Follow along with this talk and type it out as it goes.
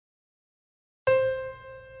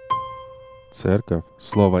Церковь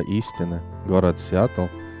 «Слово истины», город Сиэтл,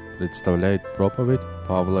 представляет проповедь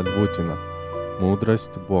Павла Львутина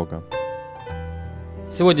 «Мудрость Бога».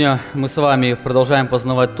 Сегодня мы с вами продолжаем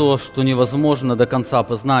познавать то, что невозможно до конца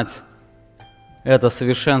познать. Это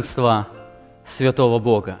совершенство святого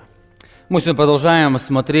Бога. Мы сегодня продолжаем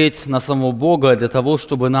смотреть на самого Бога для того,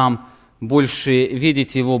 чтобы нам больше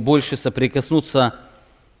видеть Его, больше соприкоснуться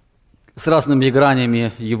с разными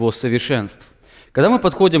гранями Его совершенств. Когда мы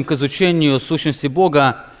подходим к изучению сущности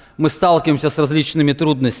Бога, мы сталкиваемся с различными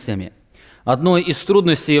трудностями. Одной из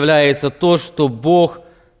трудностей является то, что Бог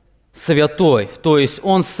святой, то есть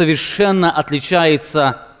Он совершенно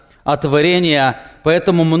отличается от творения,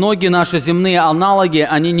 поэтому многие наши земные аналоги,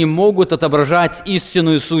 они не могут отображать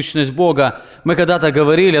истинную сущность Бога. Мы когда-то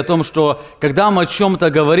говорили о том, что когда мы о чем-то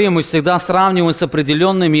говорим, мы всегда сравниваем с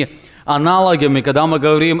определенными аналогами. Когда мы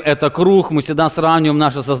говорим «это круг», мы всегда сравниваем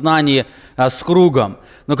наше сознание с кругом.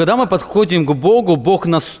 Но когда мы подходим к Богу, Бог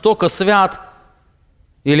настолько свят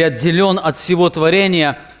или отделен от всего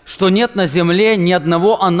творения, что нет на земле ни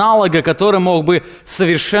одного аналога, который мог бы в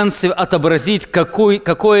совершенстве отобразить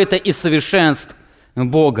какое-то из совершенств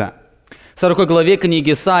Бога. В 40 главе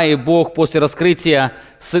книги Исаии Бог после раскрытия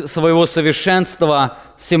своего совершенства,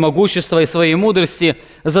 всемогущества и своей мудрости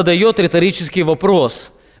задает риторический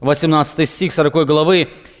вопрос. 18 стих 40 главы.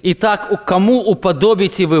 «Итак, кому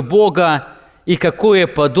уподобите вы Бога, и какое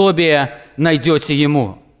подобие найдете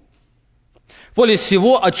Ему?» После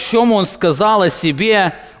всего, о чем Он сказал о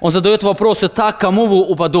себе, Он задает вопрос: «Итак, кому вы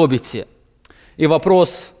уподобите?» И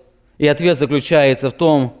вопрос, и ответ заключается в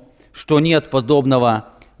том, что нет подобного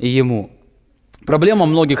Ему. Проблема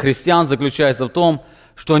многих христиан заключается в том,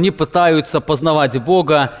 что они пытаются познавать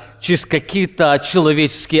Бога через какие-то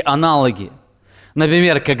человеческие аналоги.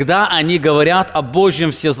 Например, когда они говорят о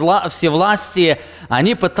Божьем всевластии,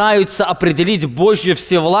 они пытаются определить Божье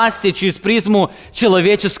всевластие через призму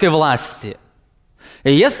человеческой власти.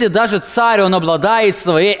 И если даже царь, он обладает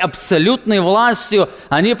своей абсолютной властью,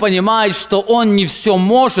 они понимают, что он не все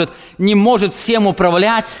может, не может всем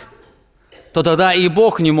управлять, то тогда и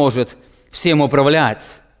Бог не может всем управлять.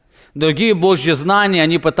 Другие Божьи знания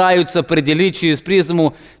они пытаются определить через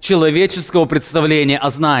призму человеческого представления о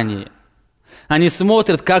знании. Они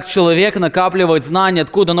смотрят, как человек накапливает знания,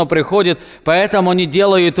 откуда оно приходит, поэтому они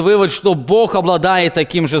делают вывод, что Бог обладает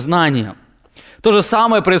таким же знанием. То же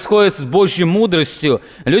самое происходит с Божьей мудростью.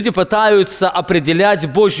 Люди пытаются определять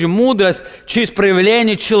Божью мудрость через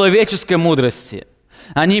проявление человеческой мудрости.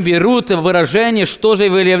 Они берут выражение, что же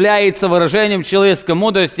является выражением человеческой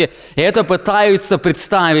мудрости, и это пытаются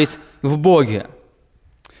представить в Боге.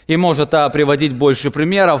 И может приводить больше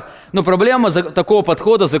примеров. Но проблема такого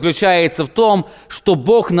подхода заключается в том, что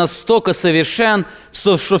Бог настолько совершен,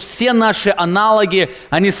 что все наши аналоги,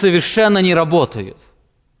 они совершенно не работают.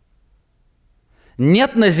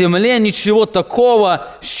 Нет на земле ничего такого,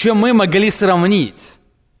 с чем мы могли сравнить.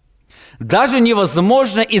 Даже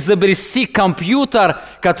невозможно изобрести компьютер,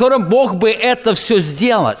 которым Бог бы это все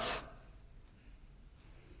сделать.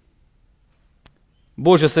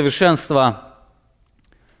 Божье совершенство,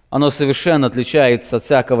 оно совершенно отличается от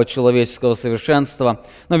всякого человеческого совершенства.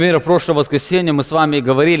 Например, в прошлое воскресенье мы с вами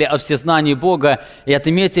говорили о всезнании Бога и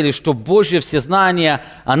отметили, что Божье всезнание,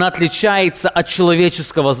 оно отличается от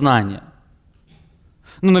человеческого знания.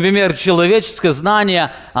 Например, человеческое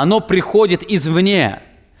знание, оно приходит извне.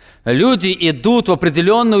 Люди идут в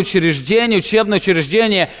определенное учреждение, учебное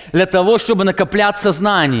учреждение для того, чтобы накопляться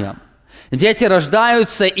знанием. Дети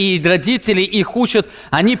рождаются, и родители их учат,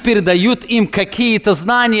 они передают им какие-то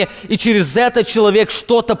знания, и через это человек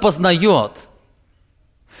что-то познает.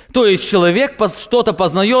 То есть человек что-то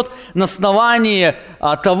познает на основании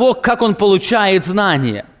того, как он получает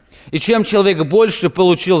знания. И чем человек больше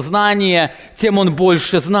получил знания, тем он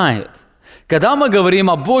больше знает. Когда мы говорим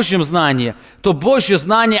о Божьем знании, то Божье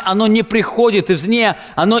знание, оно не приходит извне,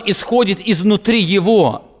 оно исходит изнутри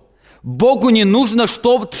Его. Богу не нужно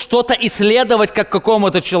что-то исследовать, как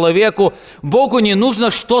какому-то человеку. Богу не нужно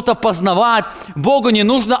что-то познавать. Богу не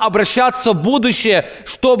нужно обращаться в будущее,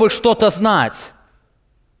 чтобы что-то знать.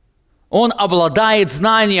 Он обладает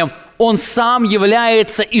знанием. Он сам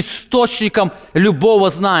является источником любого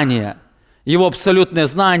знания. Его абсолютное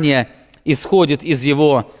знание исходит из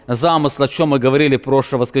Его замысла, о чем мы говорили в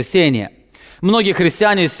прошлое воскресенье. Многие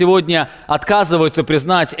христиане сегодня отказываются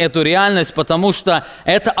признать эту реальность, потому что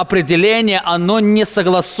это определение, оно не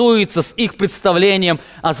согласуется с их представлением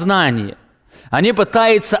о знании. Они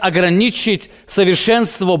пытаются ограничить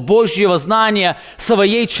совершенство Божьего знания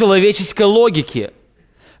своей человеческой логике.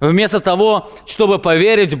 Вместо того, чтобы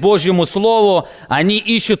поверить Божьему Слову, они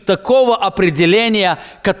ищут такого определения,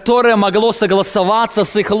 которое могло согласоваться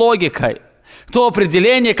с их логикой. То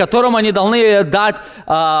определение, которому они должны дать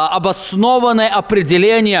обоснованное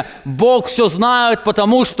определение. Бог все знает,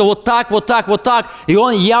 потому что вот так, и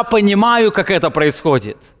я понимаю, как это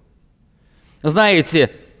происходит.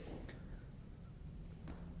 Знаете,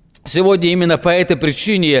 сегодня именно по этой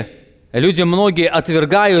причине люди многие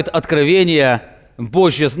отвергают откровение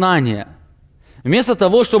Божье знание. Вместо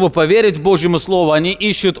того, чтобы поверить Божьему Слову, они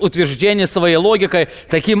ищут утверждение своей логикой.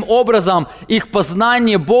 Таким образом, их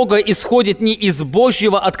познание Бога исходит не из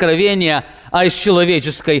Божьего откровения, а из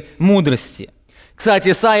человеческой мудрости. Кстати,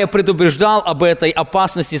 Исаия предупреждал об этой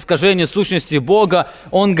опасности искажения сущности Бога.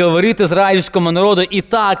 Он говорит израильскому народу: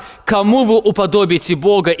 «Итак, кому вы уподобите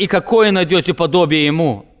Бога и какое найдете подобие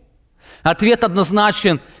Ему?» Ответ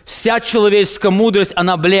однозначен. Вся человеческая мудрость,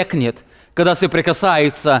 она блекнет, когда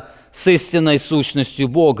соприкасается с истинной сущностью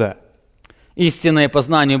Бога. Истинное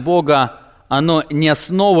познание Бога, оно не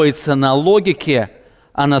основывается на логике,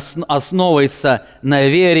 оно основывается на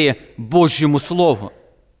вере Божьему Слову.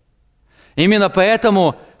 Именно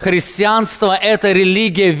поэтому христианство – это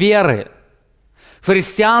религия веры. В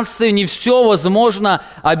христианстве не все возможно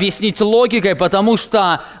объяснить логикой, потому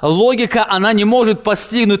что логика, она не может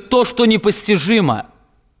постигнуть то, что непостижимо.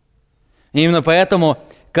 Именно поэтому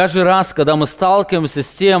каждый раз, когда мы сталкиваемся с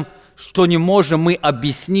тем, что не можем мы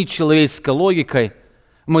объяснить человеческой логикой,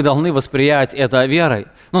 мы должны восприять это верой.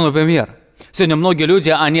 Например, сегодня многие люди,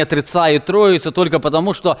 они отрицают Троицу только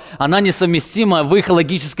потому, что она несовместима в их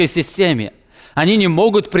логической системе. Они не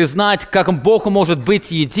могут признать, как Бог может быть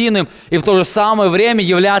единым и в то же самое время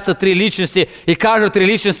являться три личности, и каждая три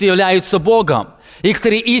личности являются Богом. Их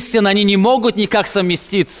три истины, они не могут никак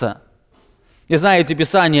совместиться. И знаете,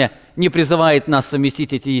 Писание не призывает нас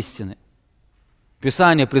совместить эти истины.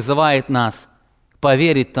 Писание призывает нас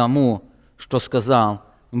поверить тому, что сказал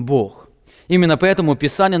Бог. Именно поэтому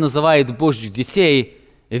Писание называет Божьих детей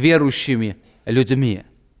верующими людьми.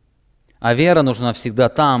 А вера нужна всегда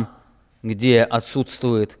там, где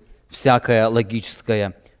отсутствует всякое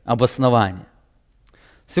логическое обоснование.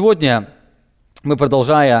 Сегодня мы,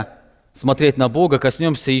 продолжая смотреть на Бога,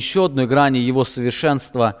 коснемся еще одной грани Его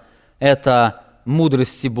совершенства – это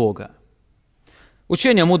мудрости Бога.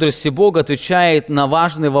 Учение мудрости Бога отвечает на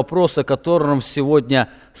важный вопрос, о котором сегодня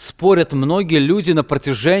спорят многие люди на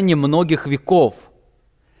протяжении многих веков.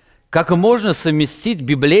 Как можно совместить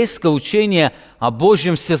библейское учение о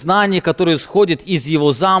Божьем всезнании, которое исходит из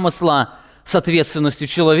Его замысла, с ответственностью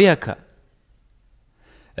человека?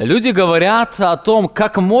 Люди говорят о том,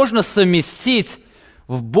 как можно совместить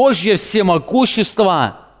в Божье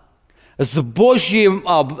всемогущество с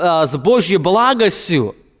Божьей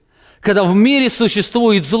благостью, когда в мире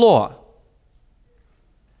существует зло.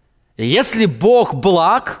 Если Бог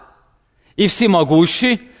благ и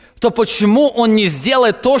всемогущий, то почему Он не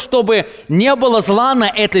сделает то, чтобы не было зла на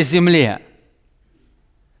этой земле?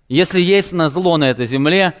 Если есть зло на этой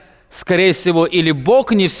земле, скорее всего, или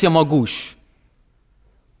Бог не всемогущ,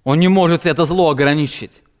 Он не может это зло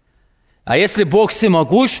ограничить. А если Бог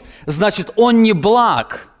всемогущ, значит, Он не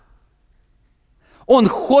благ. Он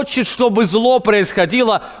хочет, чтобы зло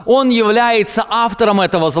происходило, Он является автором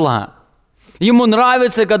этого зла. Ему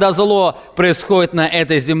нравится, когда зло происходит на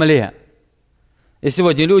этой земле. И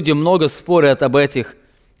сегодня люди много спорят об этих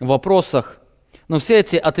вопросах, но все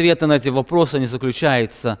эти ответы на эти вопросы не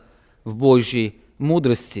заключаются в Божьей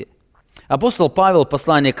мудрости. Апостол Павел в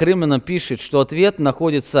послании к Римлянам пишет, что ответ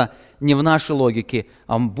находится не в нашей логике,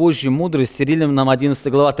 а в Божьей мудрости. Римлянам 11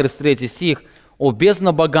 глава 33 стих. «О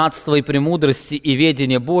бездна богатства и премудрости и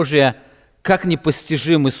ведения Божия, как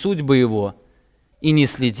непостижимы судьбы Его и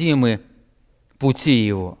неследимы пути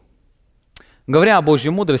Его». Говоря о Божьей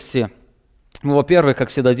мудрости, мы, во-первых, как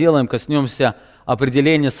всегда делаем, коснемся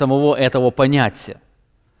определения самого этого понятия.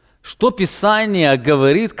 Что Писание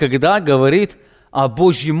говорит, когда говорит о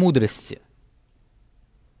Божьей мудрости?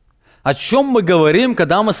 О чем мы говорим,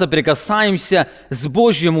 когда мы соприкасаемся с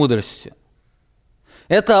Божьей мудростью?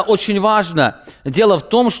 Это очень важно. Дело в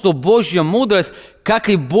том, что Божья мудрость, как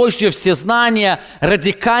и Божье всезнание,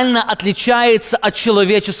 радикально отличается от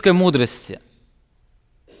человеческой мудрости.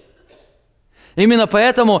 Именно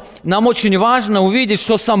поэтому нам очень важно увидеть,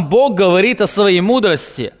 что сам Бог говорит о своей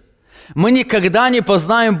мудрости. Мы никогда не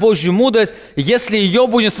познаем Божью мудрость, если ее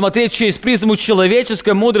будем смотреть через призму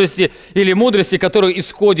человеческой мудрости или мудрости, которая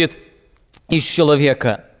исходит из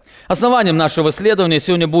человека. Основанием нашего исследования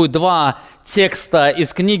сегодня будет два текста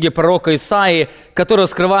из книги пророка Исаии, которые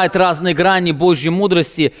раскрывают разные грани Божьей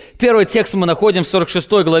мудрости. Первый текст мы находим в 46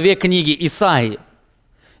 главе книги Исаии.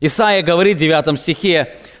 Исаия говорит в 9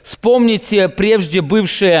 стихе: «Вспомните прежде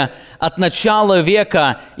бывшее от начала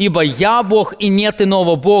века, ибо я Бог, и нет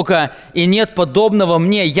иного Бога, и нет подобного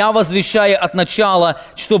мне. Я возвещаю от начала,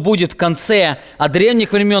 что будет в конце, от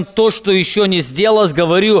древних времен то, что еще не сделалось,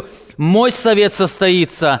 говорю, мой совет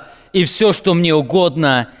состоится, и все, что мне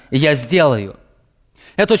угодно, я сделаю».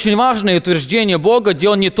 Это очень важное утверждение Бога, где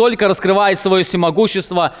Он не только раскрывает свое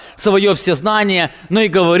всемогущество, свое всезнание, но и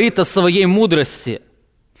говорит о своей мудрости.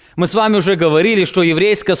 Мы с вами уже говорили, что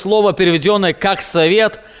еврейское слово, переведенное как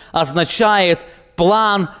 «совет», означает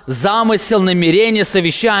план, замысел, намерение,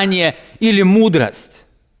 совещание или мудрость.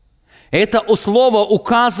 Это слово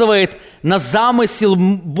указывает на замысел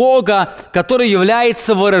Бога, который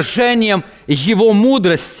является выражением Его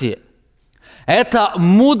мудрости. Это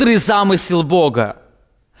мудрый замысел Бога.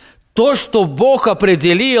 То, что Бог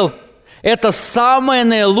определил, это самое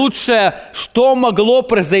наилучшее, что могло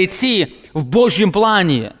произойти в Божьем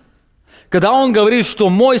плане. Когда Он говорит, что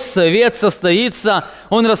мой совет состоится,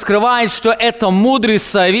 Он раскрывает, что это мудрый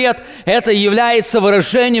совет, это является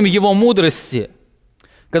выражением Его мудрости.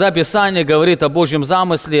 Когда Писание говорит о Божьем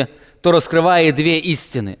замысле, то раскрывает две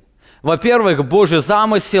истины. Во-первых, Божий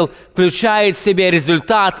замысел включает в себя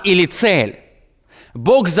результат или цель.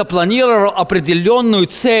 Бог запланировал определенную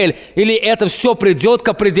цель, или это все придет к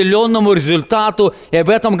определенному результату, и об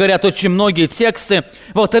этом говорят очень многие тексты.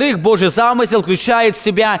 Во-вторых, Божий замысел включает в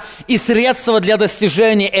себя и средства для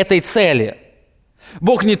достижения этой цели.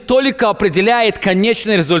 Бог не только определяет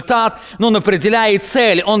конечный результат, но Он определяет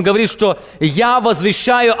цель. Он говорит, что «я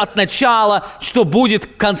возвещаю от начала, что будет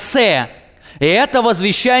в конце». И это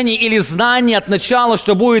возвещание или знание от начала,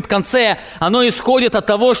 что будет в конце, оно исходит от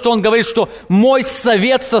того, что Он говорит, что «мой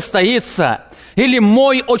совет состоится», или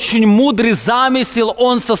 «мой очень мудрый замысел,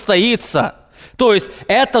 он состоится». То есть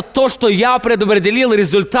это то, что я предопределил,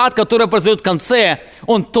 результат, который произойдет в конце,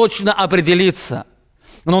 он точно определится.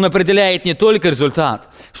 Но Он определяет не только результат.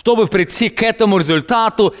 Чтобы прийти к этому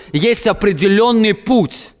результату, есть определенный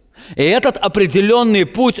путь. И этот определенный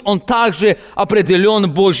путь, он также определен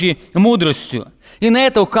Божьей мудростью. И на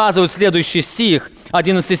это указывает следующий стих.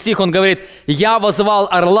 11 стих, он говорит: «Я возвал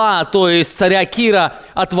орла, то есть царя Кира,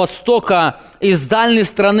 от востока, из дальней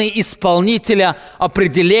страны исполнителя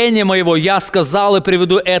определения моего. Я сказал и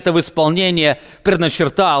приведу это в исполнение,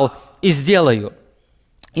 предначертал и сделаю».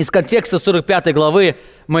 Из контекста 45 главы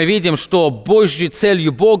мы видим, что Божьей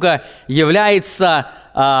целью Бога является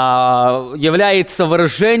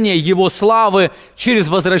выражение Его славы через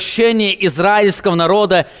возвращение израильского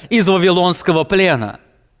народа из вавилонского плена.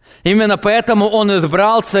 Именно поэтому Он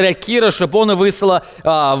избрал царя Кира, чтобы он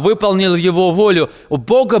выполнил его волю. У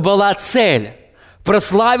Бога была цель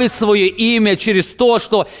прославить свое имя через то,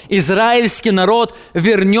 что израильский народ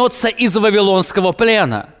вернется из вавилонского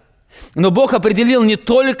плена. Но Бог определил не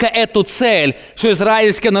только эту цель, что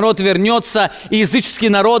израильский народ вернется, и языческие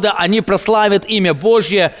народы, они прославят имя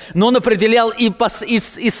Божье, но Он определял и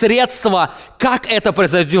средства, как это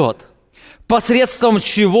произойдет, посредством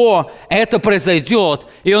чего это произойдет.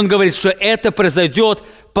 И Он говорит, что это произойдет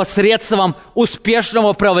посредством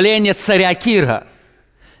успешного правления царя Кира.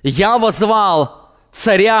 «Я возвал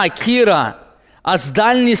царя Кира с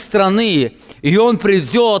дальней страны, и он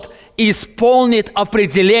придет и исполнит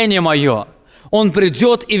определение мое. Он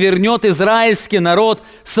придет и вернет израильский народ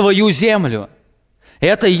в свою землю».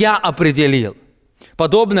 Это я определил.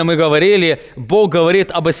 Подобно мы говорили, Бог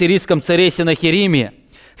говорит об ассирийском царе Сенахериме.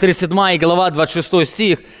 37 глава, 26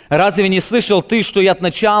 стих. «Разве не слышал ты, что я от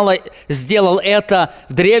начала сделал это,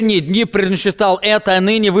 в древние дни предначертал это, а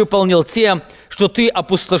ныне выполнил тем, что ты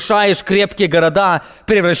опустошаешь крепкие города,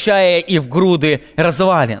 превращая их в груды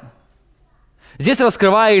развалин?» Здесь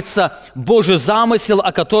раскрывается Божий замысел,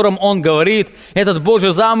 о котором Он говорит. Этот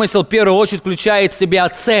Божий замысел в первую очередь включает в себя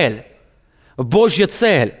цель. Божья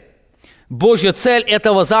цель. Божья цель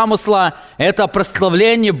этого замысла – это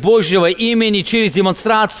прославление Божьего имени через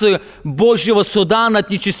демонстрацию Божьего суда над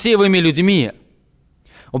нечестивыми людьми.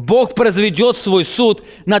 Бог произведет свой суд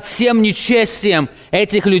над всем нечестием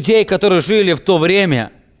этих людей, которые жили в то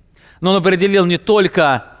время. Но Он определил не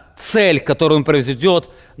только цель, которую Он произведет,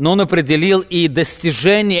 но Он определил и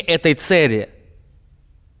достижение этой цели.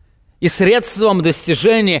 И средством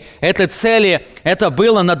достижения этой цели это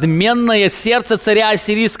было надменное сердце царя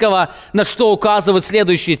ассирийского, на что указывает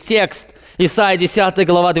следующий текст, Исайя 10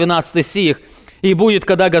 глава 12 стих. «И будет,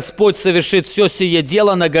 когда Господь совершит все сие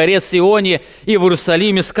дело на горе Сионе и в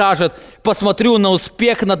Иерусалиме, скажет: посмотрю на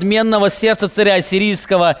успех надменного сердца царя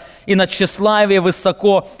ассирийского и на тщеславие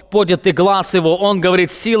высоко поднятый глаз его. Он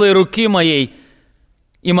говорит: силой руки моей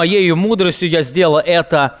и моею мудростью я сделал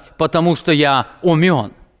это, потому что я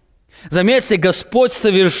умен». Заметьте, Господь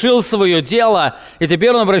совершил свое дело, и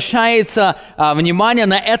теперь Он обращается внимание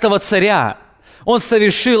на этого царя. Он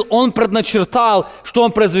совершил, Он предначертал, что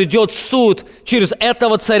Он произведет суд через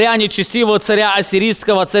этого царя, нечестивого царя,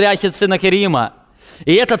 ассирийского царя Сенахерима.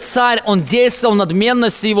 И этот царь, он действовал в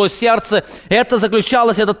надменности его сердца.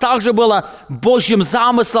 Это также было Божьим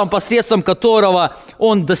замыслом, посредством которого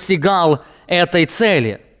он достигал этой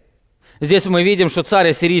цели. Здесь мы видим, что царь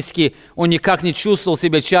ассирийский, он никак не чувствовал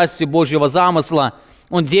себя частью Божьего замысла.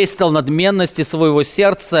 Он действовал в надменности своего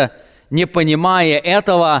сердца, не понимая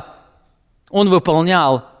этого, он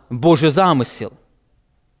выполнял Божий замысел.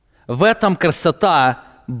 В этом красота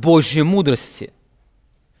Божьей мудрости.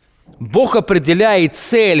 Бог определяет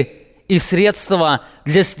цель и средства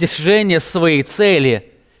для достижения своей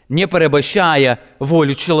цели, не порабощая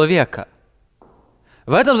волю человека.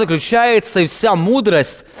 В этом заключается и вся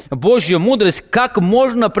мудрость, Божья мудрость, как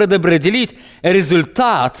можно предопределить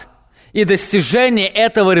результат и достижение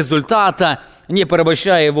этого результата, не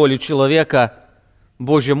порабощая волю человека.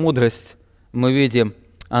 Божья мудрость, мы видим,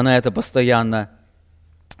 она это постоянно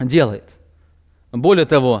делает. Более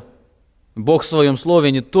того, Бог в Своем Слове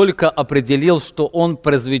не только определил, что Он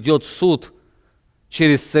произведет суд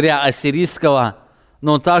через царя ассирийского,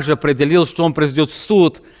 но Он также определил, что Он произведет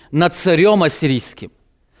суд над царем ассирийским.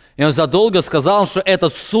 И Он задолго сказал, что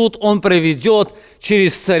этот суд Он проведет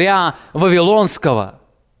через царя вавилонского.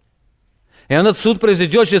 И этот суд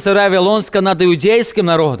произведет через царя вавилонского над иудейским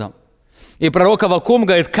народом. И пророк Аввакум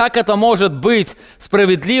говорит, как это может быть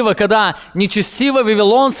справедливо, когда нечестивый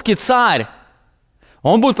вавилонский царь,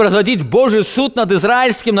 он будет производить Божий суд над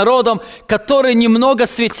израильским народом, который немного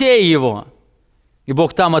святее его. И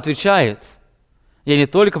Бог там отвечает, я не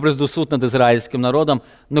только произведу суд над израильским народом,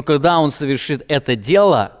 но когда он совершит это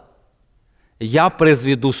дело, я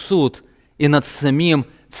произведу суд и над самим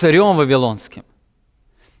царем вавилонским.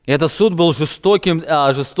 И этот суд был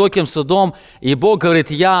жестоким судом, и Бог говорит,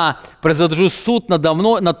 я произведу суд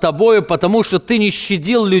над тобою, потому что ты не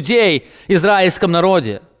щадил людей в израильском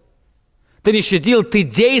народе. Ты не щадил, ты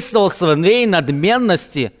действовал в своей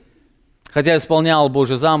надменности, хотя исполнял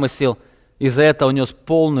Божий замысел, и за это унес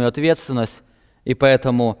полную ответственность, и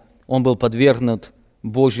поэтому он был подвергнут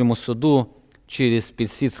Божьему суду через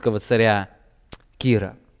персидского царя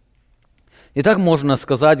Кира. Итак, можно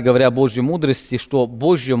сказать, говоря о Божьей мудрости, что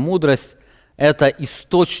Божья мудрость – это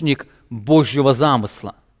источник Божьего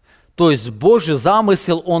замысла. То есть Божий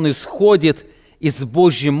замысел, он исходит из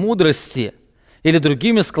Божьей мудрости. Или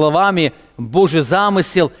другими словами, Божий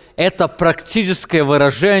замысел – это практическое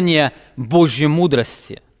выражение Божьей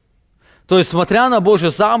мудрости. То есть, смотря на Божий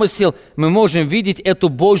замысел, мы можем видеть эту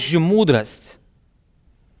Божью мудрость.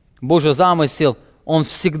 Божий замысел, он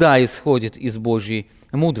всегда исходит из Божьей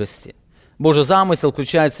мудрости. Божий замысел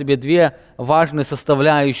включает в себе две важные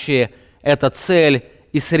составляющие – это цель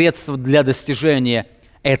и средства для достижения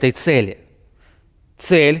этой цели.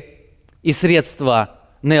 Цель и средства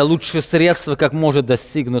 – наилучшее средство, как может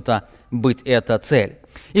достигнута быть эта цель.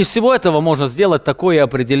 Из всего этого можно сделать такое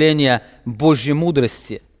определение Божьей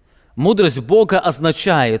мудрости. Мудрость Бога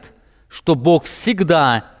означает, что Бог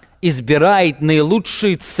всегда избирает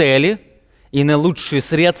наилучшие цели и наилучшие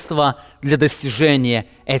средства для достижения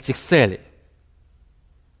этих целей.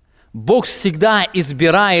 Бог всегда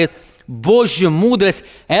избирает. Божья мудрость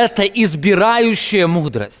 – это избирающая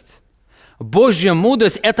мудрость. Божья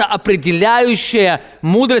мудрость – это определяющая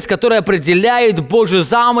мудрость, которая определяет Божий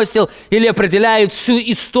замысел или определяет всю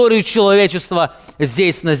историю человечества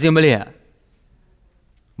здесь на земле.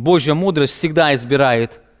 Божья мудрость всегда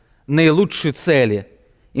избирает наилучшие цели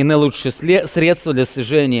и наилучшие средства для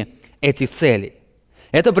достижения этих целей.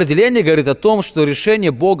 Это определение говорит о том, что решение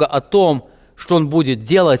Бога о том, что Он будет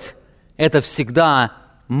делать, это всегда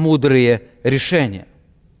мудрые решения.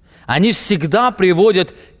 Они всегда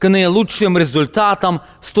приводят к наилучшим результатам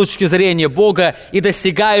с точки зрения Бога и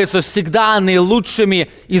достигаются всегда наилучшими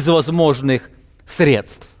из возможных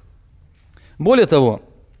средств. Более того,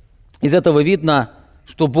 из этого видно,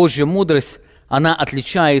 что Божья мудрость, она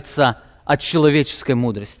отличается от человеческой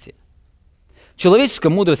мудрости. Человеческая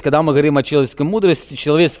мудрость, когда мы говорим о человеческой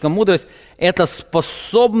мудрость – это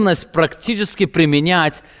способность практически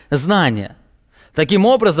применять знания. Таким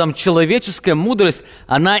образом, человеческая мудрость,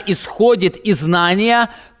 она исходит из знания,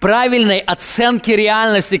 правильной оценки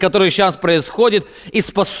реальности, которая сейчас происходит, и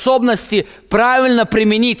способности правильно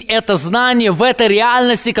применить это знание в этой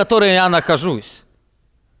реальности, в которой я нахожусь.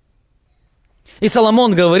 И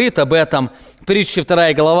Соломон говорит об этом, притча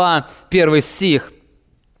 2 глава, 1 стих.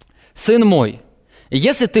 «Сын мой,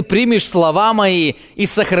 Если ты примешь слова мои и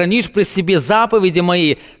сохранишь при себе заповеди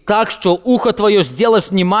мои, так что ухо твое сделаешь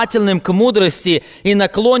внимательным к мудрости и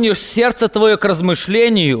наклонишь сердце твое к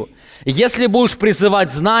размышлению, если будешь призывать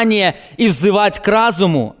знание и взывать к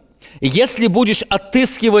разуму, если будешь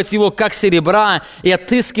отыскивать его как серебра и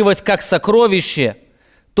отыскивать как сокровище,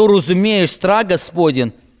 то разумеешь страх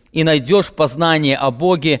Господень и найдешь познание о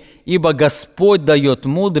Боге, ибо Господь дает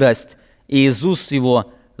мудрость, и из уст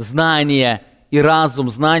его знание и разум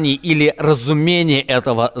знаний или разумение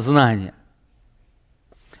этого знания.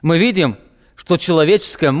 Мы видим, что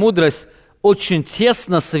человеческая мудрость очень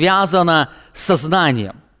тесно связана со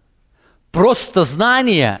знанием. Просто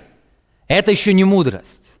знание – это еще не мудрость.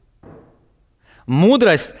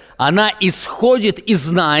 Мудрость, она исходит из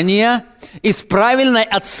знания, из правильной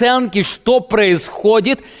оценки, что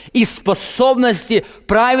происходит, из способности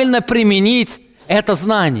правильно применить это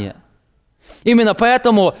знание. Именно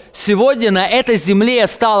поэтому сегодня на этой земле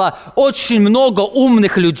стало очень много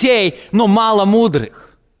умных людей, но мало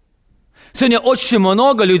мудрых. Сегодня очень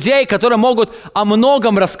много людей, которые могут о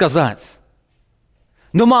многом рассказать,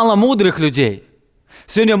 но мало мудрых людей.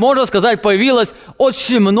 Сегодня, можно сказать, появилось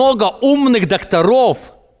очень много умных докторов,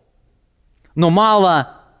 но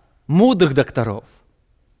мало мудрых докторов.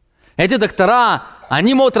 Эти доктора,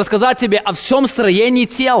 они могут рассказать тебе о всем строении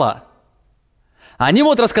тела. Они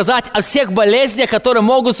могут рассказать о всех болезнях, которые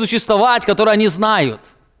могут существовать, которые они знают.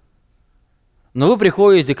 Но вы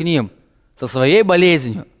приходите к ним со своей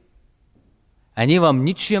болезнью. Они вам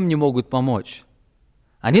ничем не могут помочь.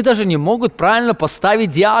 Они даже не могут правильно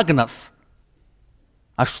поставить диагноз.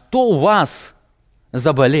 А что у вас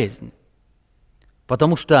за болезнь?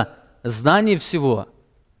 Потому что знание всего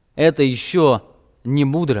 – это еще не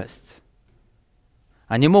мудрость.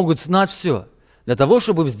 Они могут знать все. Для того,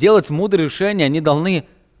 чтобы сделать мудрое решение, они должны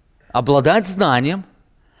обладать знанием,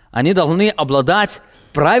 они должны обладать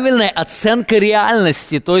правильной оценкой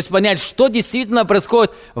реальности, то есть понять, что действительно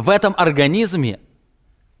происходит в этом организме,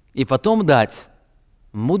 и потом дать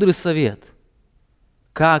мудрый совет,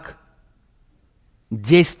 как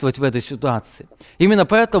действовать в этой ситуации. Именно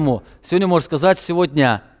поэтому сегодня, можно сказать,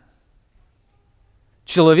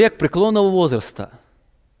 человек преклонного возраста,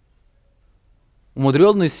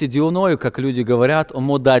 умудренный сединою, как люди говорят, он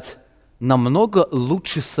может дать намного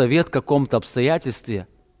лучший совет в каком-то обстоятельстве,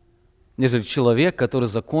 нежели человек, который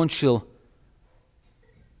закончил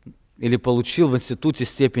или получил в институте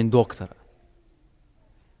степень доктора.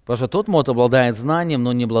 Потому что тот, может, обладает знанием,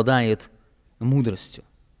 но не обладает мудростью.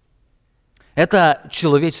 Это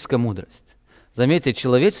человеческая мудрость. Заметьте,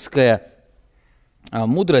 человеческая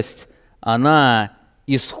мудрость, она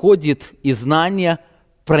исходит из знания,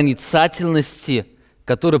 проницательности,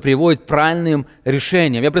 который приводит к правильным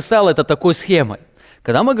решениям. Я представил это такой схемой.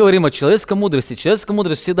 Когда мы говорим о человеческой мудрости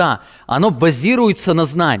всегда, оно базируется на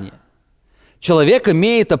знании. Человек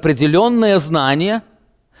имеет определенное знание,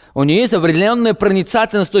 у него есть определенная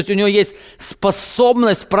проницательность, то есть у него есть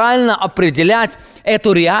способность правильно определять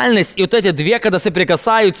эту реальность. И вот эти две, когда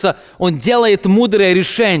соприкасаются, он делает мудрое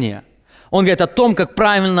решение. Он говорит о том, как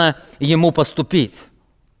правильно ему поступить.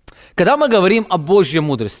 Когда мы говорим о Божьей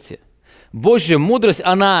мудрости, Божья мудрость,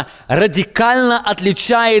 она радикально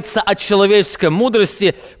отличается от человеческой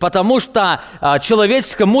мудрости, потому что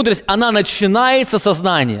человеческая мудрость, она начинается со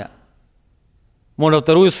знания. Можно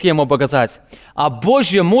вторую схему показать. А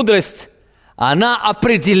Божья мудрость, она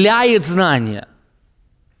определяет знание.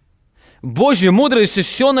 Божья мудрость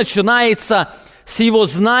все начинается с его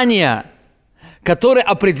знания, которое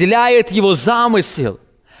определяет его замысел.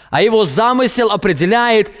 А его замысел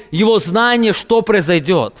определяет его знание, что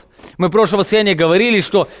произойдет. Мы в прошлом воскресенье говорили,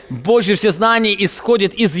 что Божье всезнание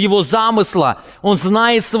исходит из его замысла. Он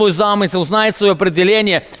знает свой замысел, знает свое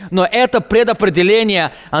определение, но это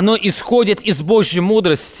предопределение, оно исходит из Божьей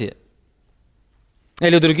мудрости.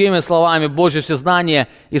 Или другими словами, Божье всезнание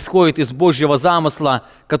исходит из Божьего замысла,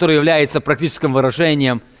 который является практическим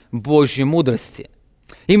выражением Божьей мудрости.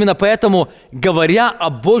 Именно поэтому, говоря о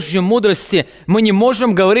Божьей мудрости, мы не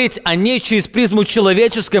можем говорить о ней через призму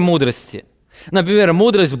человеческой мудрости. Например,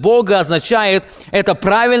 мудрость Бога означает это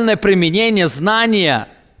правильное применение знания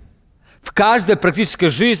в каждой практической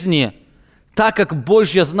жизни, так как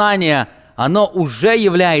Божье знание, оно уже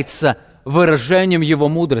является выражением Его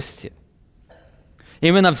мудрости.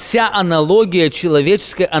 Именно вся аналогия,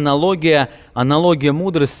 человеческая аналогия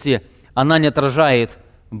мудрости, она не отражает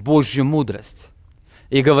Божью мудрость.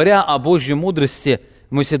 И говоря о Божьей мудрости,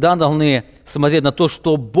 мы всегда должны смотреть на то,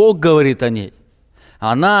 что Бог говорит о ней.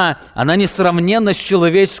 Она несравненна с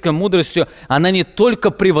человеческой мудростью, она не только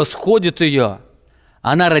превосходит ее,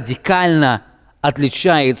 она радикально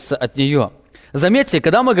отличается от нее. Заметьте,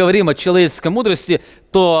 когда мы говорим о человеческой мудрости,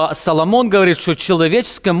 то Соломон говорит, что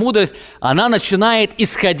человеческая мудрость, она начинает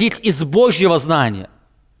исходить из Божьего знания.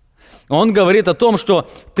 Он говорит о том, что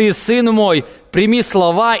 «ты, сын мой, прими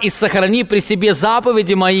слова и сохрани при себе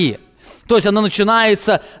заповеди мои». То есть она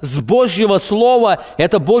начинается с Божьего Слова.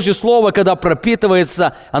 Это Божье Слово, когда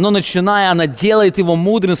пропитывается, оно делает его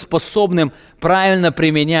мудрым, способным правильно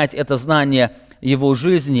применять это знание в его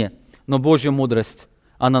жизни. Но Божья мудрость,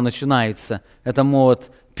 она начинается. Это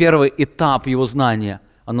первый этап его знания.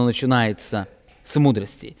 Оно начинается с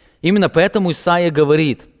мудрости. Именно поэтому Исаия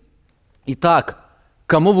говорит: «Итак,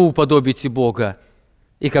 кому вы уподобите Бога,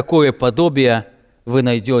 и какое подобие вы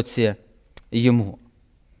найдете Ему?»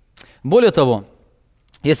 Более того,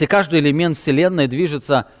 если каждый элемент Вселенной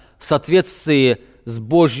движется в соответствии с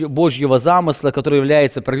Божьего замысла, который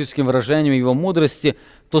является практическим выражением Его мудрости,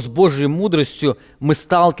 то с Божьей мудростью мы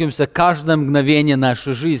сталкиваемся каждое мгновение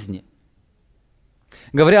нашей жизни.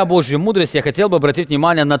 Говоря о Божьей мудрости, я хотел бы обратить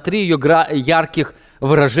внимание на 3 ее ярких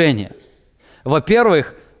выражения.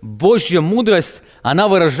 Во-первых, Божья мудрость, она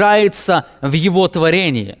выражается в Его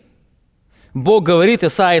творении. Бог говорит,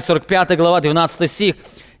 Исайя 45 глава, 12 стих: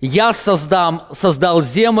 «Я создал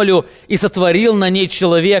землю и сотворил на ней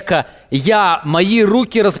человека. Мои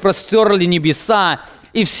руки распростерли небеса,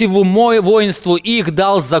 и всему воинству их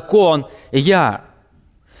дал закон я».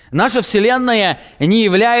 Наша Вселенная не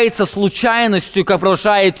является случайностью, как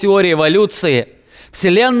продолжает теория эволюции.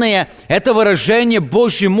 Вселенная – это выражение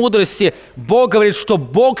Божьей мудрости. Бог говорит, что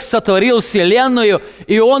Бог сотворил Вселенную,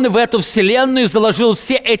 и Он в эту Вселенную заложил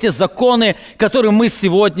все эти законы, которые мы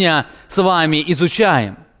сегодня с вами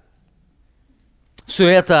изучаем. Все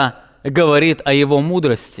это говорит о Его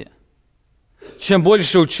мудрости. Чем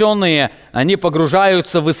больше ученые, они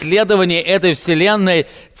погружаются в исследование этой Вселенной,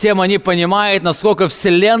 тем они понимают, насколько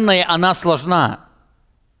Вселенная, она сложна.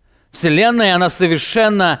 Вселенная, она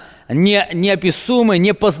совершенно неописуемая,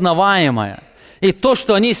 непознаваемая. И то,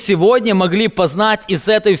 что они сегодня могли познать из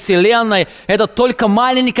этой Вселенной, это только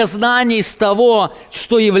маленькое знание из того,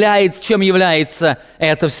 чем является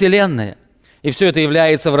эта Вселенная. И все это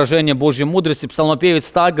является выражением Божьей мудрости. Псалмопевец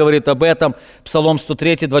так говорит об этом, Псалом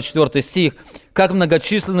 103, 24 стих: «Как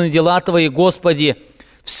многочисленны дела Твои, Господи,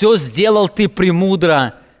 все сделал Ты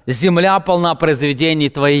премудро, земля полна произведений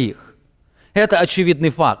Твоих». Это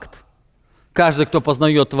очевидный факт. Каждый, кто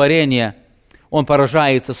познает творение, он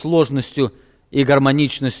поражается сложностью и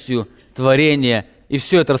гармоничностью творения, и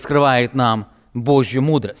все это раскрывает нам Божью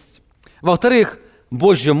мудрость. Во-вторых,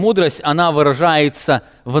 Божья мудрость, она выражается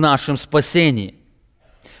в нашем спасении.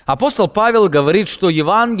 Апостол Павел говорит, что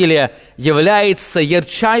Евангелие является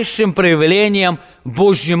ярчайшим проявлением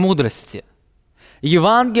Божьей мудрости.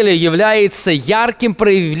 Евангелие является ярким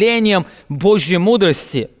проявлением Божьей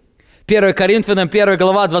мудрости. 1 Коринфянам 1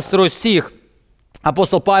 глава 22 стих.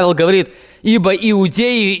 Апостол Павел говорит: «Ибо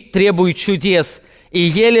иудеи требуют чудес, и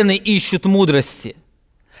елены ищут мудрости.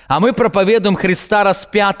 А мы проповедуем Христа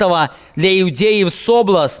распятого, для иудеев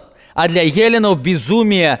соблазн, а для еленов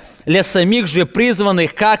безумие, для самих же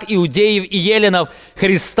призванных, как иудеев и еленов,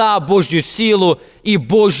 Христа Божью силу и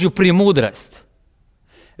Божью премудрость».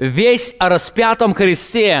 Весть о распятом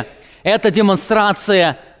Христе – это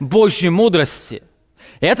демонстрация Божьей мудрости.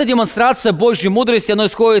 И эта демонстрация Божьей мудрости, она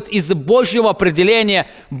исходит из Божьего определения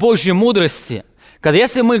Божьей мудрости.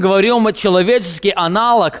 Если мы говорим о человеческий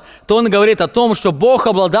аналог, то он говорит о том, что Бог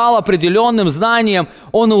обладал определенным знанием.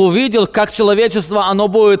 Он увидел, как человечество, оно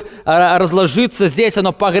будет разложиться здесь,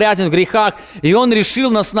 оно погрязнет в грехах. И Он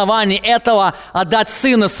решил на основании этого отдать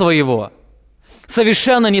Сына Своего.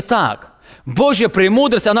 Совершенно не так. Божья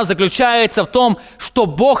премудрость, она заключается в том, что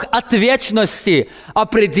Бог от вечности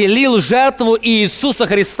определил жертву Иисуса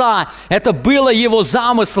Христа. Это было Его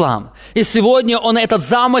замыслом. И сегодня Он этот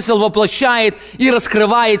замысел воплощает и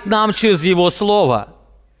раскрывает нам через Его Слово.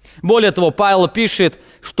 Более того, Павел пишет,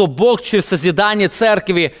 что Бог через созидание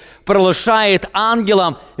церкви проглашает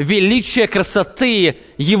ангелам величие красоты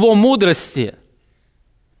Его мудрости.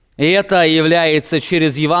 И это является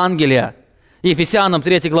через Евангелие. Ефесянам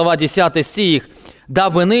 3 глава 10 стих: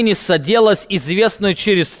 «Дабы ныне соделалось известную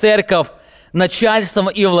через церковь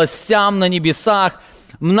начальством и властям на небесах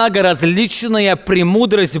многоразличная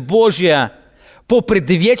премудрость Божья по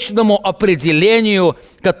предвечному определению,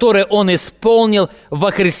 которое Он исполнил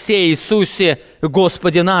во Христе Иисусе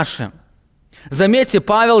Господе нашим». Заметьте,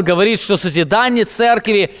 Павел говорит, что созидание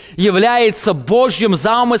церкви является Божьим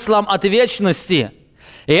замыслом от вечности.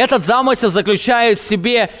 И этот замысел заключает в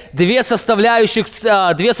себе две составляющие.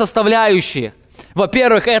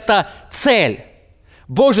 Во-первых, это цель.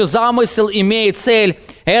 Божий замысел имеет цель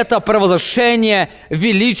 – это провозглашение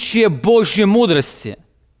величия Божьей мудрости.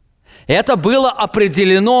 И Это было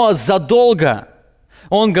определено задолго.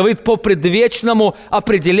 Он говорит, по предвечному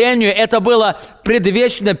определению, это было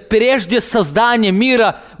предвечно, прежде создания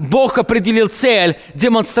мира, Бог определил цель.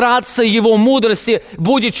 Демонстрация Его мудрости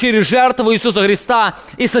будет через жертву Иисуса Христа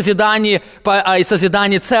и созидание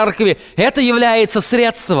церкви. Это является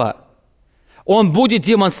средство. Он будет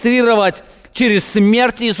демонстрировать через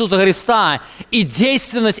смерть Иисуса Христа и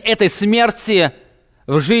действенность этой смерти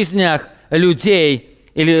в жизнях людей,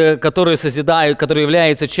 или которые созидают, которые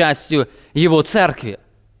являются частью Его церкви.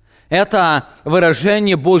 Это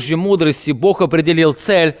выражение Божьей мудрости. Бог определил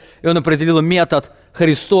цель, и Он определил метод,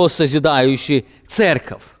 Христос, созидающий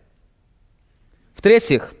церковь.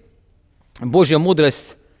 В-третьих, Божья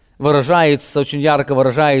мудрость очень ярко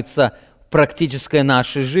выражается в практической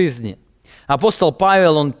нашей жизни. Апостол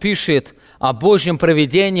Павел, он пишет о Божьем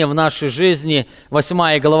провидении в нашей жизни,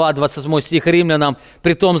 8 глава, 27 стих Римлянам.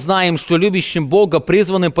 «Притом знаем, что любящим Бога,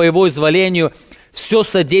 призванным по Его изволению, все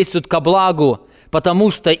содействует ко благу, потому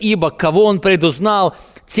что, ибо кого Он предузнал,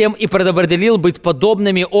 тем и предопределил быть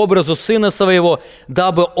подобными образу Сына Своего,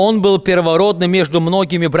 дабы Он был первородным между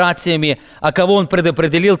многими братьями, а кого Он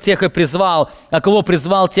предопределил, тех и призвал, а кого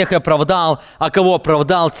призвал, тех и оправдал, а кого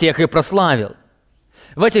оправдал, тех и прославил».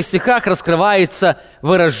 В этих стихах раскрывается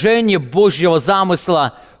выражение Божьего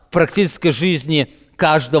замысла в практической жизни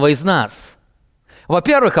каждого из нас.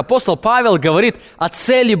 Во-первых, апостол Павел говорит о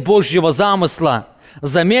цели Божьего замысла.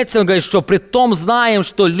 Заметьте, он говорит, что притом знаем,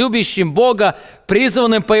 что любящим Бога,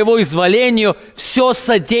 призванным по Его изволению, все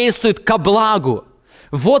содействует ко благу.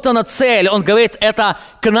 Вот она цель. Он говорит, это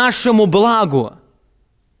к нашему благу.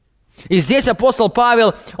 И здесь апостол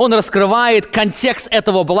Павел, он раскрывает контекст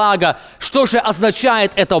этого блага. Что же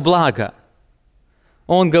означает это благо?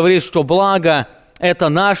 Он говорит, что благо – это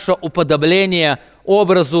наше уподобление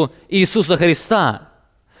образу Иисуса Христа.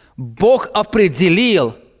 Бог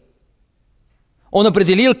определил, Он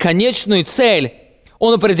определил конечную цель.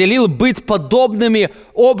 Он определил быть подобными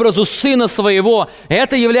образу Сына Своего.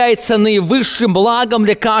 Это является наивысшим благом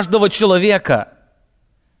для каждого человека.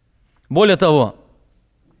 Более того,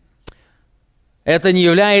 это не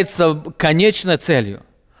является конечной целью.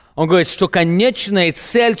 Он говорит, что конечная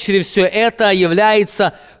цель через все это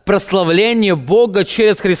является прославление Бога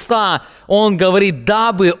через Христа. Он говорит,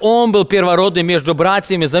 дабы Он был первородным между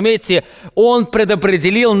братьями. Заметьте, Он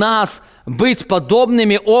предопределил нас быть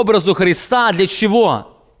подобными образу Христа. Для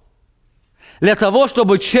чего? Для того,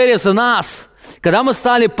 чтобы через нас, когда мы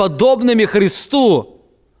стали подобными Христу,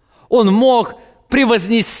 Он мог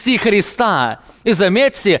превознести Христа. И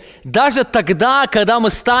заметьте, даже тогда, когда мы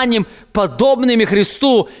станем подобными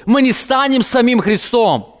Христу, мы не станем самим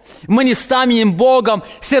Христом, мы не станем Богом,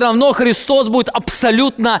 все равно Христос будет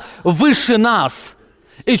абсолютно выше нас.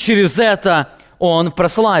 И через это Он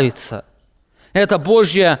прославится. Это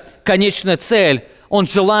Божья конечная цель. Он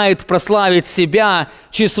желает прославить Себя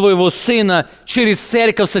через Своего Сына, через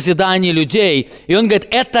церковь созидания людей. И Он говорит,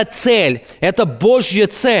 это цель, это Божья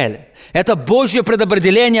цель. Это Божье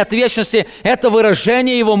предопределение от вечности, это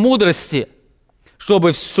выражение Его мудрости,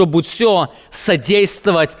 чтобы все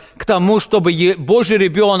содействовать к тому, чтобы Божий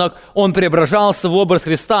ребенок, он преображался в образ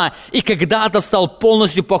Христа и когда-то стал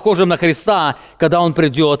полностью похожим на Христа, когда он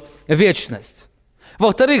придет в вечность.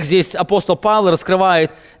 Во-вторых, здесь апостол Павел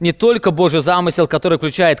раскрывает не только Божий замысел, который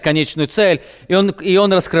включает конечную цель, и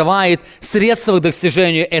он раскрывает средства к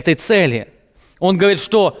достижению этой цели. Он говорит,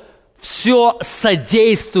 что все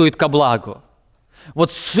содействует ко благу.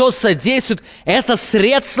 Вот все содействует. Это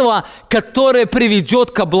средство, которое приведет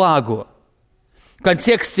ко благу. В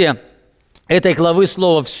контексте этой главы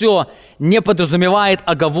слово «все» не подразумевает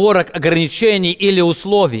оговорок, ограничений или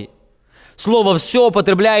условий. Слово «все»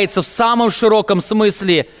 употребляется в самом широком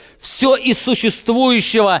смысле. Все из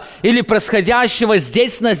существующего или происходящего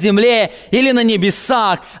здесь на земле или на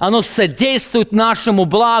небесах, оно содействует нашему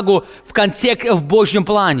благу в Божьем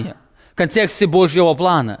плане. В контексте Божьего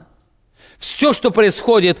плана. Все, что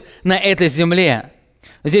происходит на этой земле.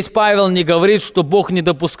 Здесь Павел не говорит, что Бог не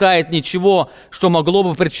допускает ничего, что могло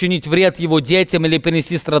бы причинить вред Его детям или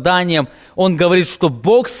принести страданиям. Он говорит, что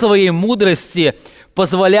Бог в своей мудрости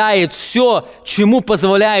позволяет все, чему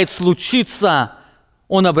позволяет случиться,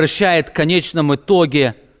 Он обращает в конечном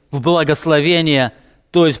итоге в благословение,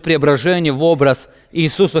 то есть преображение в образ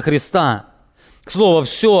Иисуса Христа. К слову,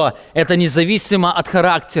 все это независимо от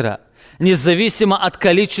характера, независимо от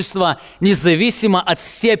количества, независимо от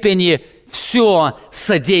степени, все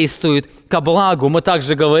содействует ко благу. Мы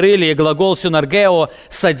также говорили, и глагол «синергео»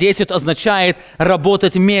 «содействует» означает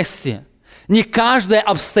 «работать вместе». Не каждое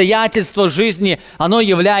обстоятельство жизни, оно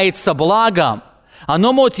является благом.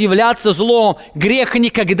 Оно может являться злом. Грех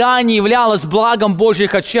никогда не являлось благом в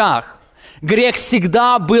Божьих очах. Грех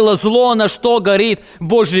всегда было зло, на что горит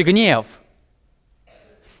Божий гнев.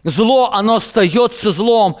 Зло, оно остается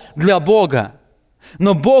злом для Бога.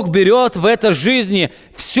 Но Бог берет в этой жизни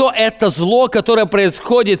все это зло, которое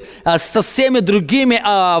происходит со всеми другими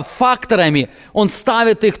факторами. Он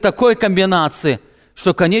ставит их в такой комбинации,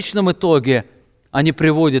 что в конечном итоге они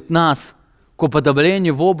приводят нас к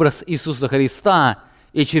уподоблению в образ Иисуса Христа,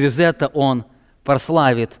 и через это Он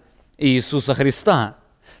прославит Иисуса Христа.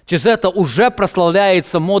 Через это уже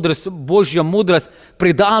прославляется мудрость, Божья мудрость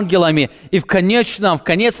пред ангелами. И в конечной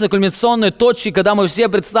кульминационной точке, когда мы все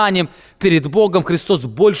предстанем перед Богом, Христос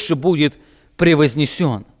больше будет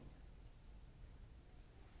превознесен.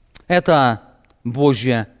 Это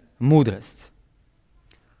Божья мудрость.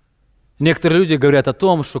 Некоторые люди говорят о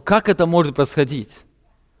том, что как это может происходить?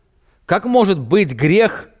 Как может быть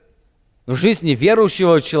грех в жизни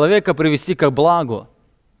верующего человека привести к благу?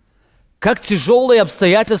 Как тяжелые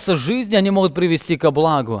обстоятельства жизни они могут привести ко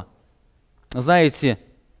благу? Знаете,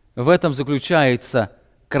 в этом заключается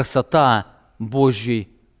красота Божьей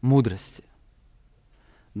мудрости.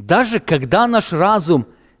 Даже когда наш разум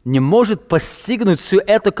не может постигнуть всю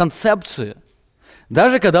эту концепцию,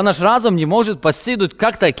 даже когда наш разум не может постигнуть,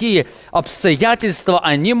 как такие обстоятельства,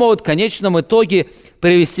 они могут в конечном итоге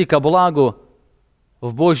привести ко благу,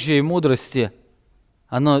 в Божьей мудрости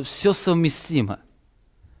оно все совместимо.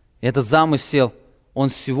 Этот замысел,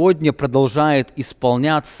 он сегодня продолжает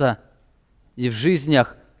исполняться и в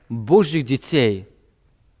жизнях Божьих детей.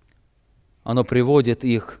 Оно приводит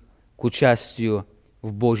их к участию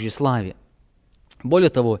в Божьей славе.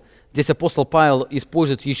 Более того, здесь апостол Павел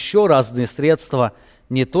использует еще разные средства.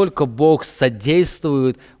 Не только Бог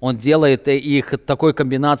содействует, Он делает их такой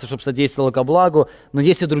комбинацией, чтобы содействовало ко благу, но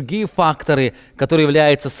есть и другие факторы, которые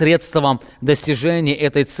являются средством достижения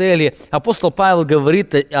этой цели. Апостол Павел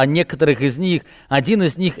говорит о некоторых из них. Один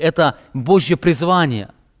из них – это Божье призвание.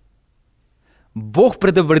 Бог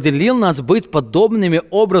предопределил нас быть подобными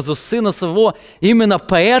образу Сына Своего, именно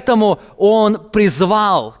поэтому Он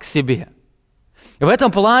призвал к себе. В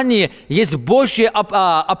этом плане есть Божье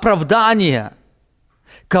оправдание.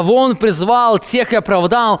 Кого Он призвал, тех и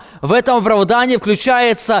оправдал. В этом оправдании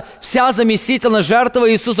включается вся заместительная жертва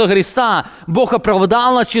Иисуса Христа. Бог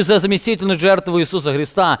оправдал нас через заместительную жертву Иисуса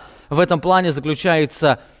Христа. В этом плане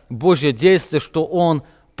заключается Божье действие, что Он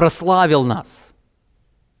прославил нас.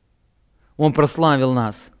 Он прославил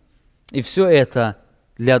нас. И все это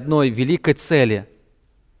для одной великой цели,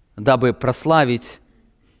 дабы прославить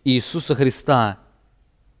Иисуса Христа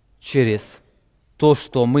через то,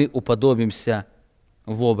 что мы уподобимся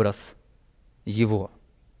в образ Его.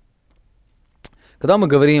 Когда мы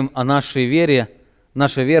говорим о нашей вере,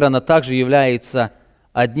 наша вера, она также является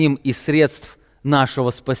одним из средств нашего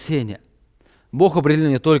спасения. Бог определил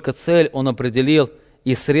не только цель, Он определил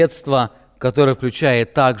и средства, которые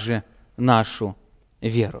включают также нашу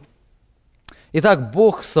веру. Итак,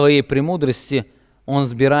 Бог в своей премудрости, Он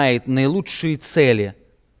сбирает наилучшие цели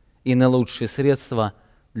и наилучшие средства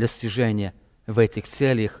для достижения в этих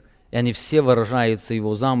целях, и они все выражаются в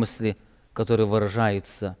Его замысле, которые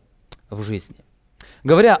выражаются в жизни.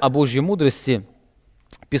 Говоря о Божьей мудрости,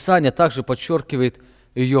 Писание также подчеркивает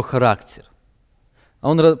ее характер.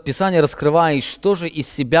 Писание раскрывает, что же из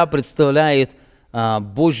себя представляет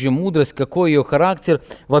Божья мудрость, какой ее характер.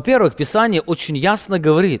 Во-первых, Писание очень ясно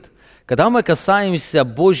говорит, когда мы касаемся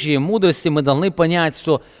Божьей мудрости, мы должны понять,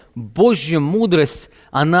 что Божья мудрость,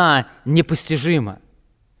 она непостижима.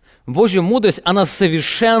 Божья мудрость, она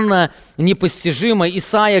совершенно непостижима.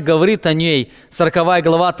 Исаия говорит о ней, 40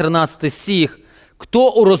 глава, 13 стих.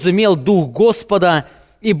 «Кто уразумел Дух Господа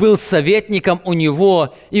и был советником у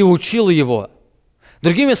Него и учил Его?»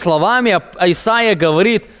 Другими словами, Исаия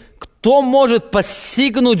говорит, кто может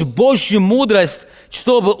постигнуть Божью мудрость,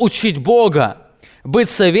 чтобы учить Бога? Быть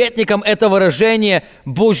советником – это выражение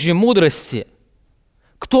Божьей мудрости.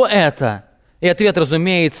 Кто это? И ответ,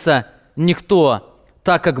 разумеется, никто.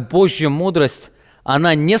 Так как Божья мудрость,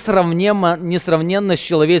 она несравненна с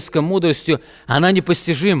человеческой мудростью, она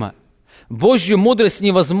непостижима. Божью мудрость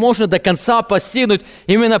невозможно до конца постигнуть.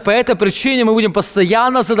 Именно по этой причине мы будем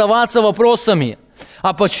постоянно задаваться вопросами.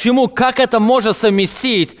 А почему, как это можно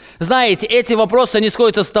совместить? Знаете, эти вопросы, они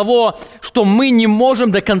исходят из того, что мы не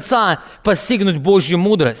можем до конца постигнуть Божью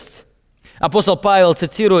мудрость. Апостол Павел,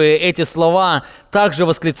 цитируя эти слова, также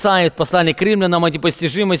восклицает в послании к римлянам о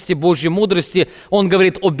непостижимости Божьей мудрости. Он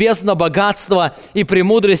говорит о бездне богатства и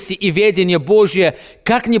премудрости и ведения Божье,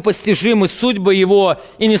 как непостижимы судьбы Его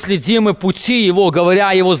и неследимы пути Его, говоря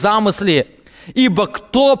о Его замысле. Ибо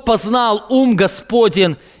кто познал ум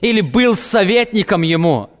Господень или был советником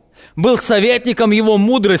Ему? Был советником Его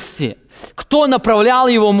мудрости. Кто направлял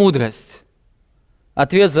Его мудрость?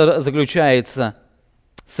 Ответ заключается: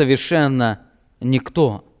 совершенно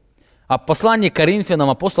никто. А в послании к Коринфянам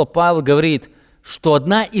апостол Павел говорит, что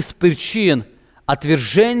одна из причин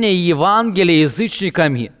отвержения Евангелия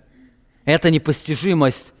язычниками – это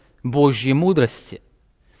непостижимость Божьей мудрости.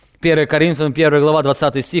 1 Коринфянам 1 глава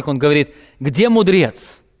 20 стих, он говорит: «Где мудрец?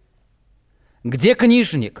 Где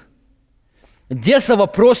книжник? Где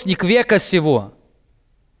совопросник века сего?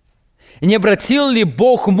 Не обратил ли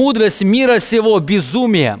Бог мудрость мира сего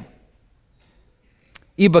безумием?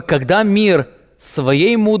 Ибо когда мир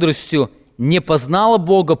своей мудростью не познал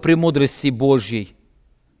Бога премудрости Божьей,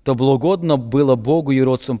 то благодно было Богу и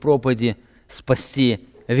родцам проповеди спасти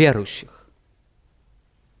верующих».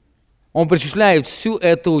 Он причисляет всю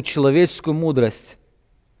эту человеческую мудрость.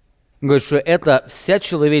 Он говорит, что эта вся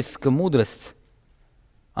человеческая мудрость,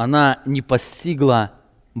 она не постигла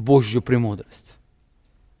Божью премудрость.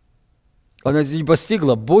 Она не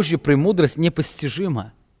постигла, Божья премудрость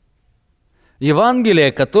непостижима.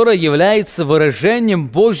 Евангелие, которое является выражением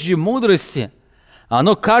Божьей мудрости,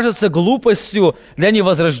 оно кажется глупостью для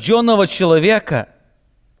невозрожденного человека.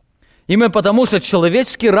 Именно потому, что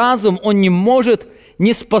человеческий разум, он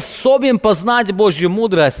не способен познать Божью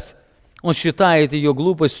мудрость. Он считает ее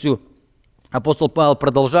глупостью. Апостол Павел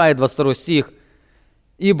продолжает, 22 стих: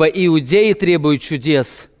 «Ибо иудеи требуют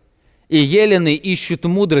чудес, и елены ищут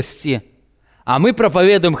мудрости, а мы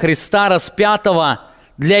проповедуем Христа распятого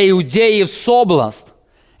для иудеев соблазн».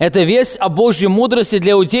 Эта весть о Божьей мудрости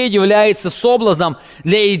для иудеев является соблазном,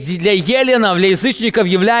 для еленов, для язычников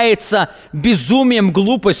является безумием,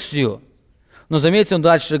 глупостью. Но заметьте, он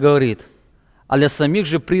дальше говорит: «А для самих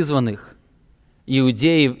же призванных,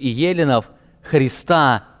 иудеев и еленов,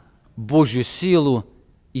 Христа, Божью силу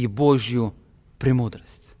и Божью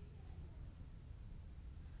премудрость».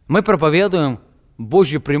 Мы проповедуем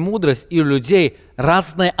Божью премудрость, и у людей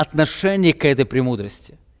разное отношение к этой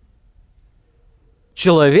премудрости.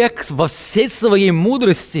 Человек во всей своей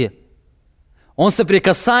мудрости, он,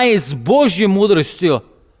 соприкасаясь с Божьей мудростью,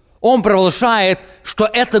 он провозглашает, что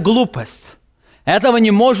это глупость. Этого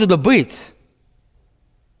не может быть.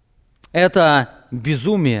 Это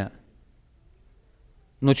безумие.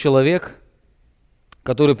 Но человек,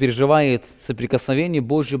 который переживает соприкосновение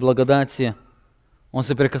Божьей благодати, он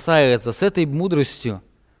соприкасается с этой мудростью,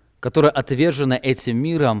 которая отвержена этим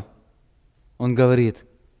миром. Он говорит: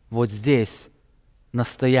 вот здесь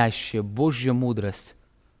настоящая Божья мудрость,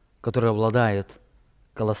 которая обладает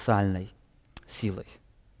колоссальной силой.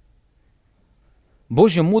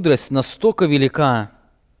 Божья мудрость настолько велика,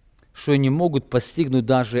 что не могут постигнуть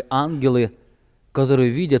даже ангелы, которые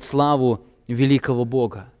видят славу великого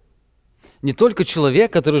Бога. Не только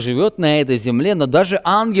человек, который живет на этой земле, но даже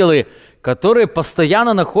ангелы, которые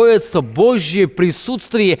постоянно находятся в Божьем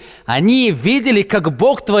присутствии, они видели, как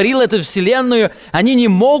Бог творил эту вселенную, они не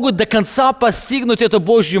могут до конца постигнуть эту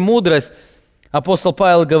Божью мудрость. Апостол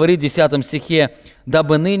Павел говорит в 10 стихе: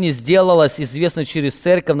 «Дабы ныне сделалось известно через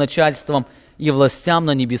церковь начальством и властям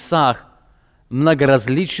на небесах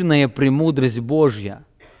многоразличная премудрость Божья».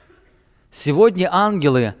 Сегодня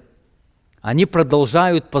ангелы, они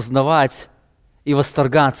продолжают познавать и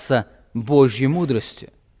восторгаться Божьей мудростью.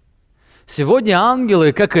 Сегодня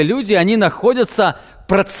ангелы, как и люди, они находятся в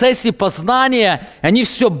процессе познания, они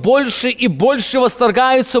все больше и больше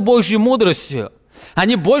восторгаются Божьей мудростью.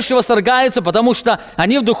 Они больше восторгаются, потому что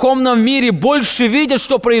они в духовном мире больше видят,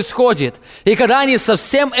 что происходит. И когда они со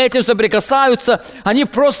всем этим соприкасаются, они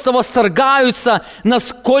просто восторгаются,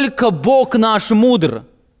 насколько Бог наш мудр.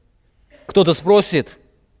 Кто-то спросит: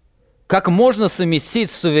 как можно совместить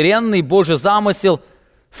суверенный Божий замысел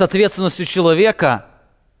с ответственностью человека?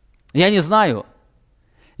 Я не знаю.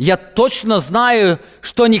 Я точно знаю,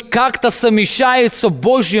 что они как-то совмещаются в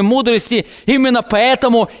Божьей мудрости, именно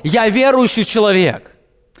поэтому я верующий человек.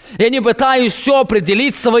 Я не пытаюсь все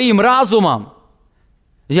определить своим разумом.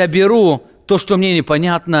 Я беру то, что мне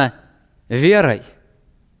непонятно, верой.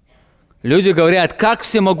 Люди говорят: как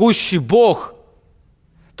всемогущий Бог.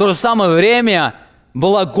 В то же самое время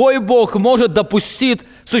благой Бог может допустить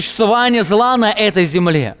существование зла на этой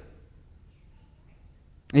земле.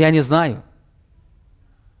 Я не знаю.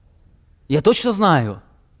 Я точно знаю,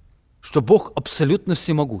 что Бог абсолютно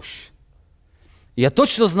всемогущ. Я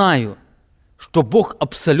точно знаю, что Бог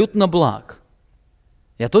абсолютно благ.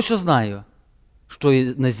 Я точно знаю, что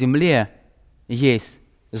на земле есть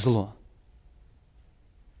зло.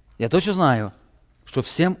 Я точно знаю, что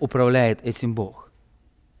всем управляет этим Бог.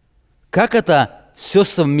 Как это все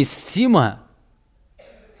совместимо,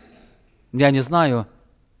 я не знаю.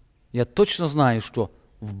 Я точно знаю, что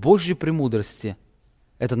в Божьей премудрости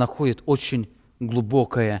это находит очень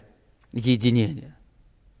глубокое единение.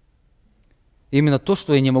 Именно то,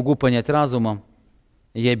 что я не могу понять разумом,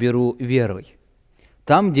 я беру верой.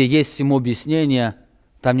 Там, где есть всему объяснение,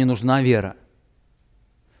 там не нужна вера.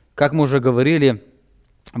 Как мы уже говорили,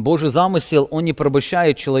 Божий замысел, он не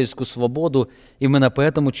порабощает человеческую свободу, именно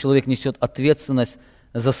поэтому человек несет ответственность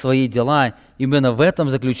за свои дела. Именно в этом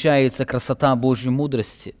заключается красота Божьей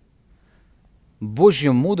мудрости.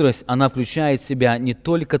 Божья мудрость, она включает в себя не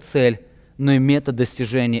только цель, но и метод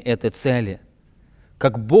достижения этой цели.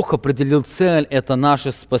 Как Бог определил цель, это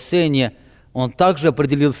наше спасение, Он также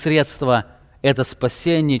определил средства, это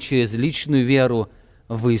спасение через личную веру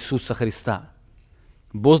в Иисуса Христа.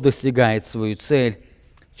 Бог достигает свою цель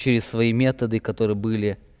через свои методы, которые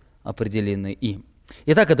были определены им.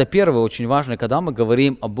 Итак, это первое, очень важно, когда мы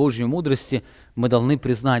говорим о Божьей мудрости, мы должны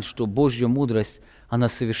признать, что Божья мудрость, она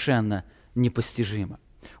совершенно непостижима.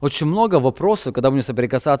 Очень много вопросов, когда будем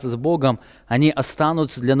соприкасаться с Богом, они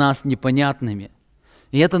останутся для нас непонятными.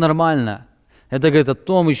 И это нормально. Это говорит о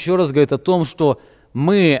том, еще раз говорит о том, что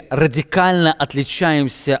мы радикально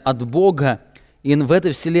отличаемся от Бога, и в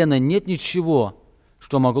этой вселенной нет ничего,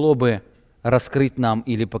 что могло бы раскрыть нам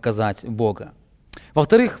или показать Бога.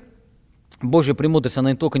 Во-вторых, Божья премудрость,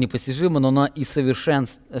 она не только непостижима, но она и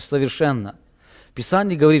совершенна.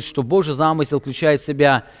 Писание говорит, что Божий замысел включает в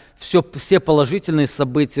себя все положительные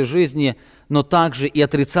события жизни, но также и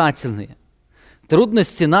отрицательные.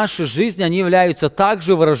 Трудности нашей жизни, они являются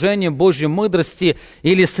также выражением Божьей мудрости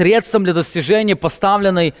или средством для достижения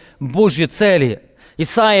поставленной Божьей цели.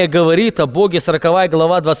 Исаия говорит о Боге, 40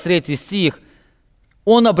 глава, 23 стих.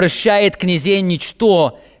 Он обращает князей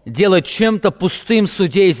ничто, делает чем-то пустым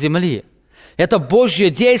судей земли. Это Божье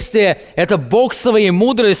действие, это Бог своей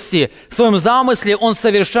мудрости, в своем замысле Он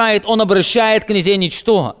совершает, Он обращает князей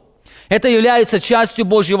ничто. Это является частью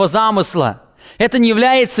Божьего замысла. Это не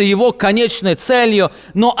является Его конечной целью,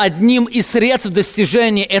 но одним из средств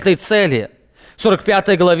достижения этой цели. В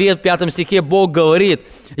 45 главе, 5 стихе Бог говорит: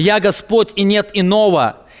 «Я Господь, и нет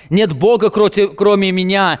иного, нет Бога, кроме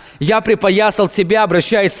меня. Я припоясал тебя,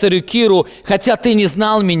 обращаясь к царю Киру, хотя ты не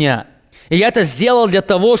знал меня. И я это сделал для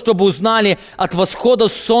того, чтобы узнали от восхода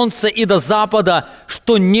солнца и до запада,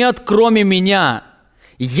 что нет кроме меня.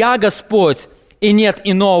 Я Господь, и нет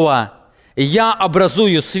иного. Я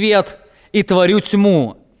образую свет и творю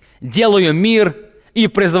тьму, делаю мир и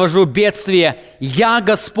произвожу бедствие. Я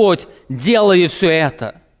Господь, делаю все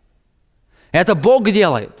это». Это Бог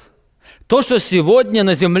делает. То, что сегодня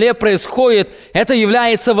на земле происходит, это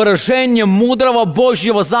является выражением мудрого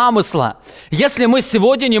Божьего замысла. Если мы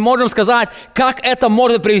сегодня не можем сказать, как это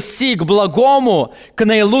может привести к благому, к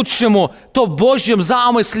наилучшему, то в Божьем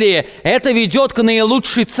замысле это ведет к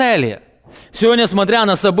наилучшей цели. Сегодня, смотря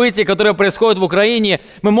на события, которые происходят в Украине,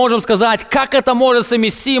 мы можем сказать, как это может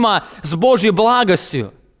совместимо с Божьей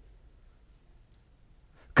благостью.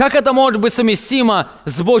 Как это может быть совместимо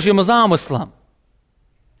с Божьим замыслом?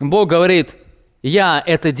 Бог говорит: «Я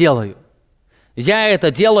это делаю. Я это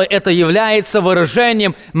делаю, это является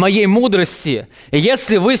выражением моей мудрости». И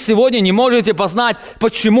если вы сегодня не можете познать,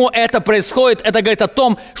 почему это происходит, это говорит о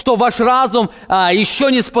том, что ваш разум еще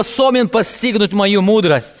не способен постигнуть мою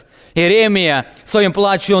мудрость. Иеремия в своем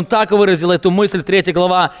плаче, он так выразил эту мысль, 3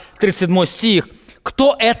 глава, 37 стих.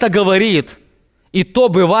 «Кто это говорит? И то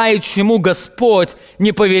бывает, чему Господь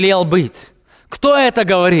не повелел быть». Кто это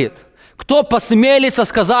говорит? Кто посмелится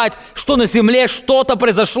сказать, что на земле что-то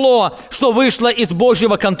произошло, что вышло из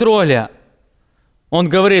Божьего контроля? Он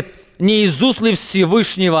говорит: не из уст ли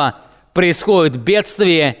Всевышнего происходит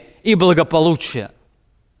бедствие и благополучие?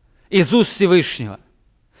 Из уст Всевышнего.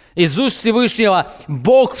 Из уст Всевышнего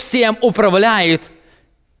Бог всем управляет,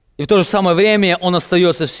 и в то же самое время Он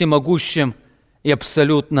остается всемогущим и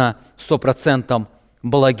абсолютно 100%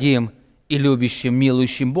 благим и любящим,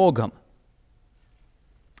 милующим Богом.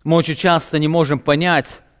 Мы очень часто не можем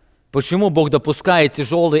понять, почему Бог допускает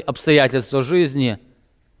тяжелые обстоятельства жизни,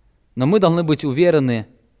 но мы должны быть уверены,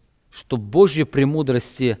 что Божьи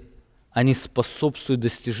премудрости, они способствуют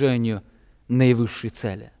достижению наивысшей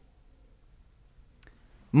цели.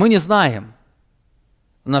 Мы не знаем,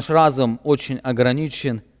 наш разум очень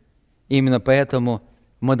ограничен, и именно поэтому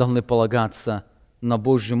мы должны полагаться на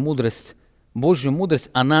Божью мудрость. Божья мудрость,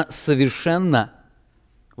 она совершенна.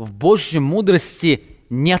 В Божьей мудрости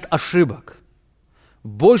нет ошибок. В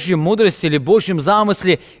Божьей мудрости или Божьем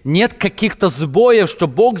замысле нет каких-то сбоев, что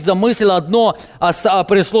Бог замыслил одно, а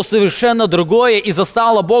произошло совершенно другое, и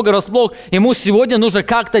застало Бога врасплох. Ему сегодня нужно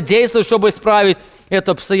как-то действовать, чтобы исправить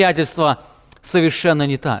это обстоятельство. Совершенно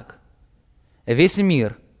не так. Весь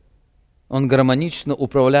мир, он гармонично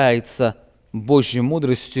управляется Божьей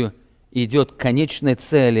мудростью и идет к конечной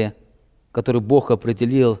цели, которую Бог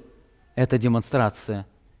определил. Это демонстрация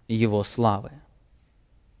Его славы.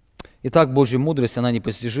 Итак, Божья мудрость, она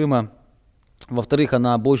непостижима. Во-вторых,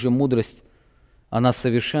 Божья мудрость, она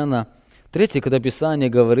совершенна. В-третьих, когда Писание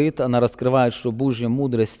говорит, она раскрывает, что Божья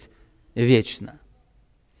мудрость вечна.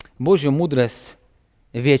 Божья мудрость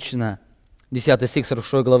вечна. 10 стих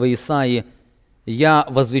 46 главы Исаии. «Я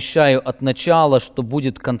возвещаю от начала, что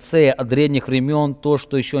будет в конце, от древних времен, то,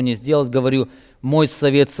 что еще не сделалось, говорю, мой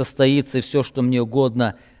совет состоится, и все, что мне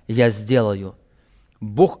угодно, я сделаю».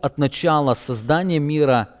 Бог от начала создания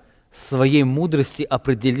мира своей мудрости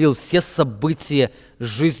определил все события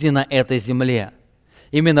жизни на этой земле.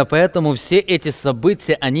 Именно поэтому все эти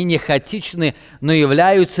события, они не хаотичны, но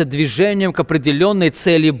являются движением к определенной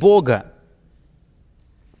цели Бога.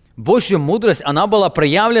 Божья мудрость, она была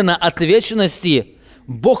проявлена от вечности.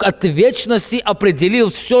 Бог от вечности определил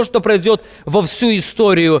все, что произойдет во всю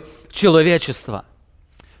историю человечества.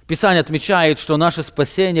 Писание отмечает, что наше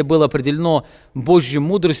спасение было определено Божьей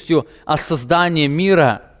мудростью от создания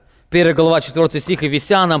мира. 1 глава 4 стих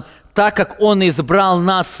Ефесянам, «Так как Он избрал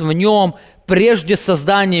нас в Нем прежде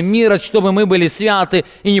создания мира, чтобы мы были святы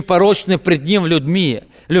и непорочны пред Ним людьми».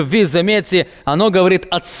 Любви, заметьте, оно говорит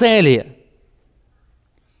о цели.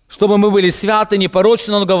 Чтобы мы были святы,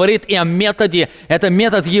 непорочны, Он говорит и о методе. Это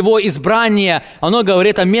метод Его избрания. Оно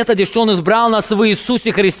говорит о методе, что Он избрал нас в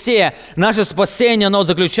Иисусе Христе. Наше спасение, оно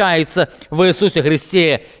заключается в Иисусе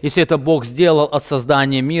Христе. И все это Бог сделал от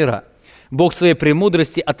создания мира. Бог в своей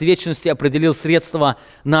премудрости от вечности определил средства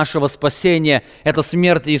нашего спасения. Это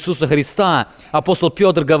смерть Иисуса Христа. Апостол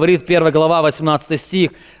Петр говорит, 1 глава, 18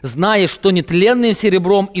 стих, «Зная, что нетленным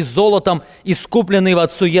серебром и золотом искупленный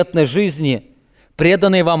от суетной жизни,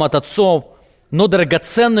 преданный вам от отцов, но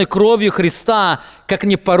драгоценной кровью Христа, как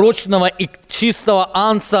непорочного и чистого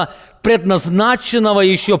анца, предназначенного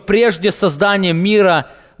еще прежде создания мира,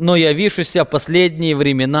 но явившегося в последние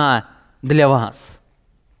времена для вас».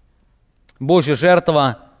 Божья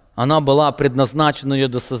жертва, она была предназначена ее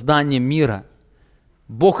до создания мира.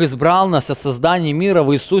 Бог избрал нас от создания мира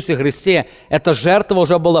в Иисусе Христе. Эта жертва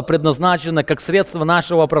уже была предназначена как средство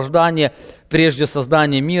нашего оправдания прежде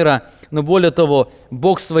создания мира. Но более того,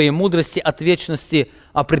 Бог в своей мудрости от вечности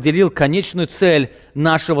определил конечную цель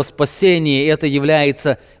нашего спасения. И это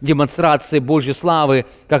является демонстрацией Божьей славы,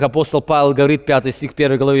 как апостол Павел говорит, 5 стих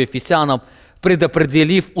 1 главы Ефесянам,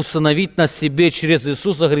 «предопределив усыновить нас себе через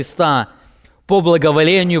Иисуса Христа по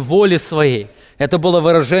благоволению воли Своей». Это было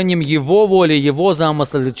выражением Его воли, Его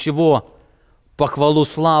замысла, для чего? По хвалу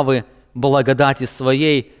славы, благодати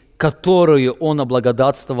Своей, которую Он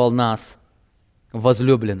облагодатствовал нас,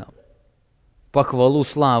 возлюбленным. По хвалу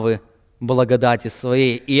славы, благодати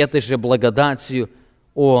Своей. И этой же благодатью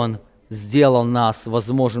Он сделал нас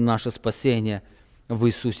возможным наше спасение в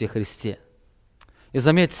Иисусе Христе. И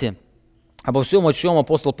заметьте, обо всем, о чем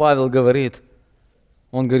апостол Павел говорит,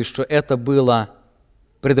 он говорит, что это было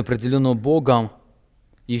предопределено Богом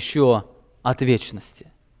еще от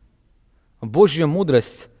вечности. Божья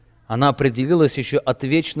мудрость, она определилась еще от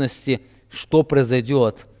вечности, что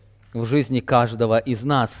произойдет в жизни каждого из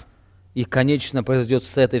нас и, конечно, произойдет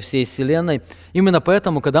с этой всей вселенной. Именно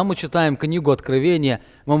поэтому, когда мы читаем книгу Откровения,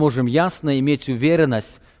 мы можем ясно иметь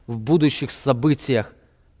уверенность в будущих событиях,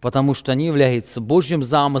 потому что они являются Божьим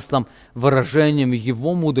замыслом, выражением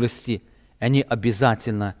Его мудрости, и они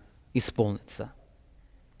обязательно исполнятся.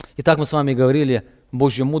 Итак, мы с вами говорили,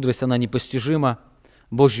 Божья мудрость, она непостижима,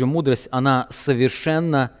 Божья мудрость, она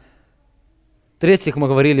совершенна. В-третьих, мы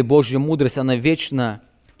говорили, Божья мудрость, она вечна.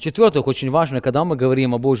 В-четвертых, очень важно, когда мы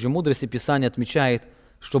говорим о Божьей мудрости, Писание отмечает,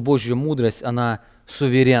 что Божья мудрость, она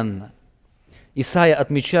суверенна. Исайя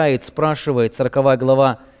отмечает, спрашивает, 40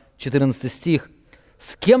 глава, 14 стих,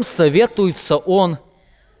 «С кем советуется он,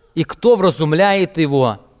 и кто вразумляет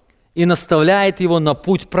его, и наставляет его на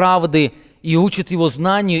путь правды, и учит его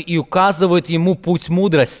знанию, и указывает ему путь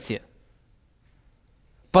мудрости».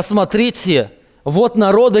 Посмотрите, вот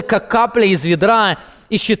народы, как капля из ведра,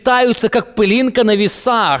 и считаются, как пылинка на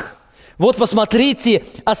весах. Вот посмотрите,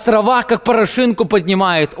 острова, как порошинку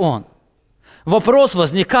поднимает он. Вопрос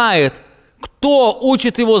возникает, кто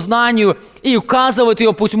учит его знанию и указывает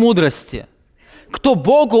его путь мудрости? Кто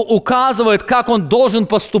Богу указывает, как он должен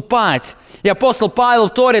поступать? И апостол Павел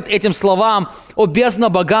вторит этим словам: «О бездна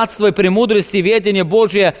богатства и премудрости и ведения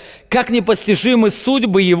Божия, как непостижимы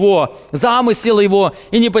судьбы Его, замысел Его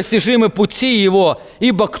и непостижимы пути Его.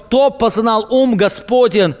 Ибо кто познал ум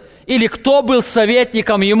Господен, или кто был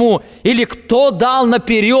советником Ему, или кто дал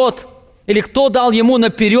наперед, или кто дал Ему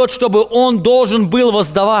наперед, чтобы Он должен был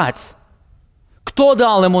воздавать?» Кто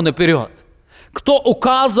дал Ему наперед? Кто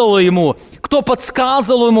указывал Ему? Кто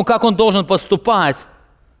подсказывал Ему, как Он должен поступать?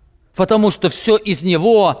 потому что все из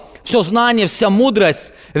Него, все знание, вся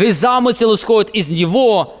мудрость, весь замысел исходит из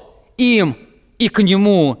Него, им и к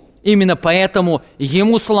Нему. Именно поэтому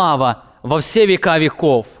Ему слава во все века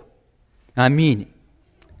веков. Аминь.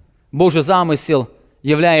 Божий замысел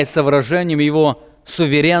является выражением Его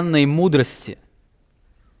суверенной мудрости.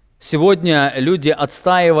 Сегодня люди,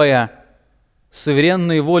 отстаивая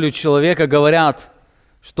суверенную волю человека, говорят,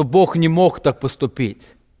 что Бог не мог так поступить.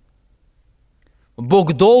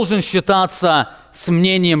 Бог должен считаться с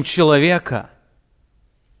мнением человека.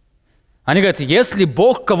 Они говорят, если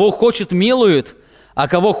Бог кого хочет милует, а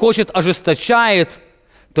кого хочет ожесточает,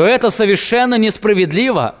 то это совершенно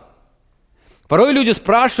несправедливо. Порой люди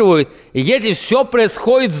спрашивают, если все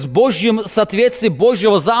происходит в Божьем соответствии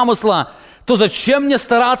Божьего замысла, то зачем мне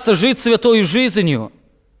стараться жить святой жизнью?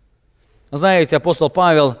 Знаете, апостол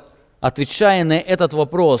Павел, отвечая на этот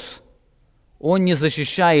вопрос, он не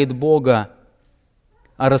защищает Бога,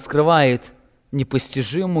 а раскрывает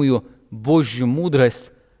непостижимую Божью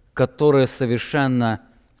мудрость, которая совершенно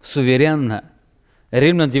суверенна.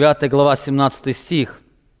 Римлян 9 глава, 17 стих.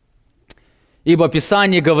 «Ибо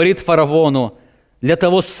Писание говорит фараону, для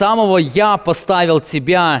того самого я поставил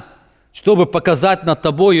тебя, чтобы показать над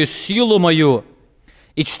тобою силу мою,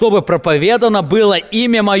 и чтобы проповедано было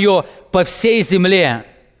имя мое по всей земле.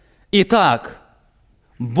 Итак,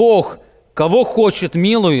 Бог кого хочет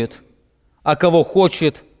милует, а кого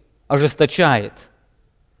хочет ожесточает».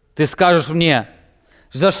 Ты скажешь мне,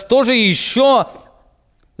 за что же еще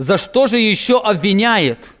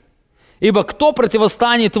обвиняет? Ибо кто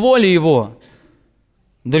противостанет воле Его?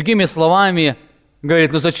 Другими словами,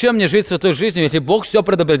 говорит, зачем мне жить святой жизнью, если Бог все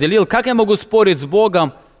предопределил? Как я могу спорить с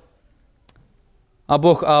Богом? А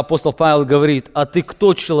апостол Павел говорит, а ты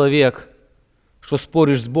кто человек, что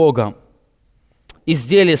споришь с Богом?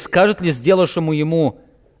 Изделие скажет ли сделавшему ему,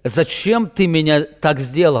 зачем ты меня так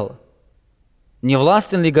сделал? Не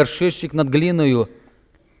властен ли горшечник над глиною,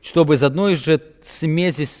 чтобы из одной же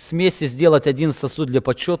смеси сделать один сосуд для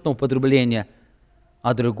почетного употребления,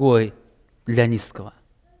 а другой для низкого?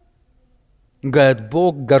 Говорит,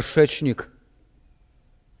 Бог горшечник,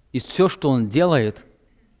 и все, что Он делает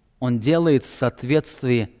в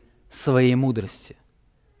соответствии своей мудрости.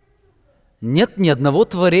 Нет ни одного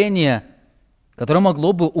творения, которое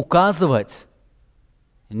могло бы указывать,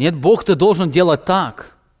 нет, Бог, ты должен делать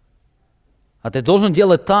так, а ты должен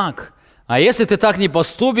делать так. А если ты так не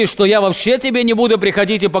поступишь, то я вообще тебе не буду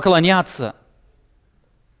приходить и поклоняться.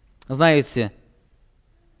 Знаете,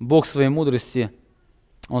 Бог своей мудрости,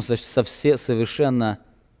 Он совершенно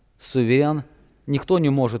суверен. Никто не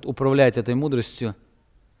может управлять этой мудростью,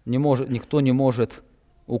 никто не может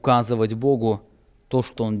указывать Богу то,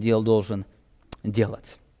 что Он должен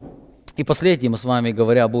делать. И последний, мы с вами,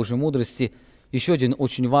 говоря о Божьей мудрости, еще один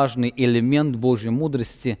очень важный элемент Божьей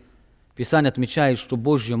мудрости. Писание отмечает, что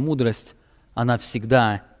Божья мудрость, она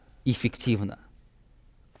всегда эффективна.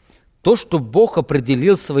 То, что Бог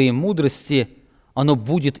определил в своей мудрости, оно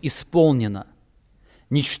будет исполнено.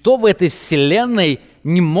 Ничто в этой вселенной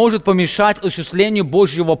не может помешать осуществлению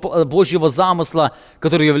Божьего замысла,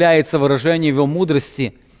 который является выражением Его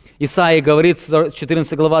мудрости. Исаия говорит,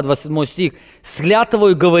 14 глава, 27 стих, «С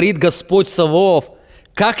клятвою говорит Господь Саваоф,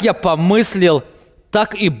 как я помыслил,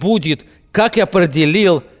 так и будет, как я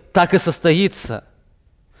определил, так и состоится».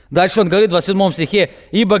 Дальше он говорит в 27 стихе,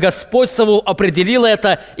 «Ибо Господь Саваоф определил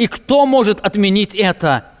это, и кто может отменить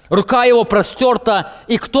это? Рука Его простерта,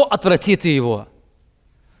 и кто отвратит Его?»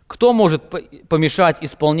 Кто может помешать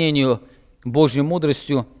исполнению Божьей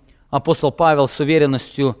мудростью? Апостол Павел с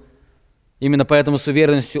уверенностью, именно поэтому с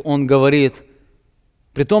уверенностью он говорит,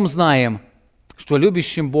 «Притом знаем, что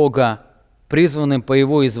любящим Бога, призванным по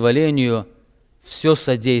Его изволению, все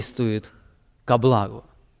содействует ко благу».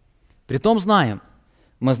 Притом знаем,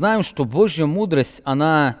 мы знаем, что Божья мудрость,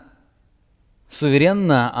 она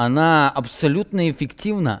суверенна, она абсолютно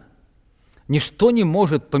эффективна. Ничто не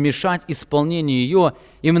может помешать исполнению ее.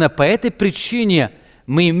 Именно по этой причине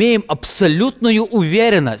мы имеем абсолютную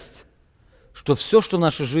уверенность, что все, что в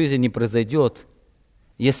нашей жизни не произойдет,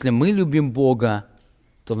 если мы любим Бога,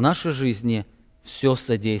 то в нашей жизни все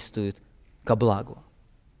содействует ко благу.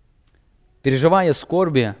 Переживая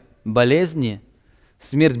скорби, болезни,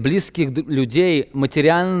 смерть близких людей,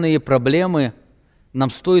 материальные проблемы, нам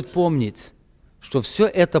стоит помнить, что все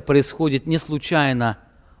это происходит не случайно,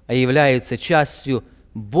 а является частью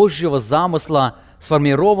Божьего замысла,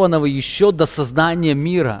 сформированного еще до создания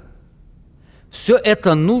мира. Все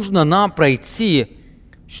это нужно нам пройти,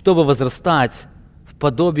 чтобы возрастать в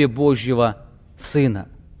подобие Божьего Сына.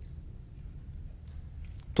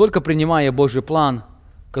 Только принимая Божий план,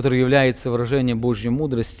 который является выражением Божьей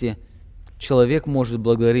мудрости, человек может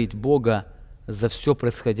благодарить Бога за все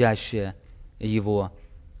происходящее в его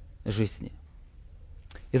жизни.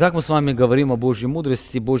 Итак, мы с вами говорим о Божьей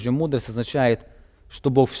мудрости. Божья мудрость означает, что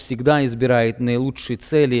Бог всегда избирает наилучшие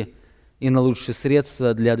цели и наилучшие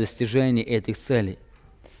средства для достижения этих целей.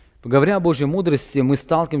 Говоря о Божьей мудрости, мы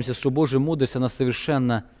сталкиваемся, что Божья мудрость, она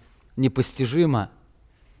совершенно непостижима.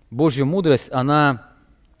 Божья мудрость, она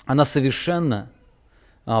совершенна.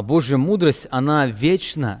 Божья мудрость, она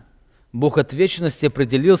вечна. Бог от вечности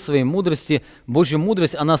определил своей мудрости. Божья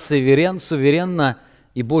мудрость, она суверенна,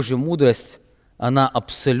 и Божья мудрость, она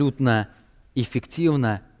абсолютно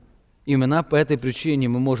эффективна. Именно по этой причине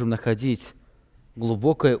мы можем находить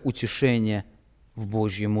глубокое утешение в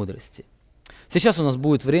Божьей мудрости. Сейчас у нас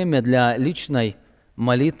будет время для личной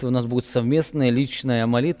молитвы, у нас будет совместная личная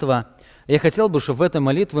молитва. Я хотел бы, чтобы в этой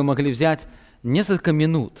молитве вы могли взять несколько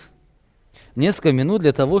минут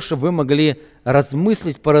для того, чтобы вы могли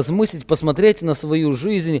поразмыслить, посмотреть на свою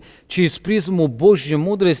жизнь через призму Божьей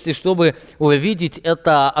мудрости, чтобы увидеть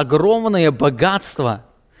это огромное богатство,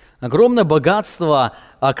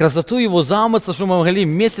 красоту Его замысла, чтобы мы могли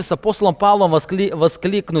вместе с апостолом Павлом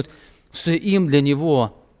воскликнуть: «Все им для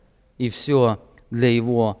Него и все для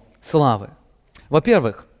Его славы».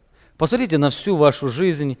 Во-первых, посмотрите на всю вашу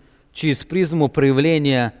жизнь через призму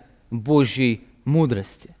проявления Божьей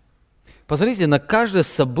мудрости. Посмотрите на каждое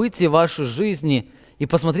событие вашей жизни и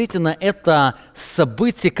посмотрите на это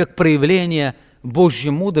событие как проявление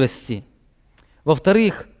Божьей мудрости.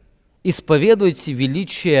 Во-вторых, исповедуйте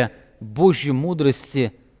величие Божьей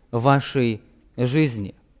мудрости в вашей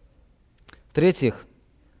жизни. В-третьих,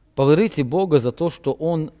 поблагодарите Бога за то, что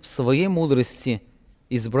Он в своей мудрости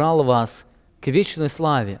избрал вас к вечной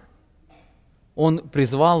славе. Он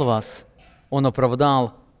призвал вас, Он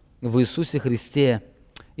оправдал в Иисусе Христе.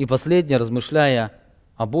 И последнее, размышляя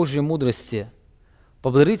о Божьей мудрости,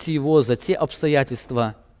 поблагодарите Его за те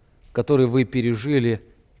обстоятельства, которые вы пережили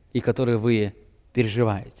и которые вы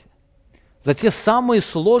переживаете. За те самые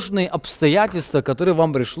сложные обстоятельства, которые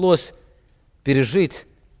вам пришлось пережить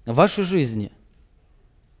в вашей жизни.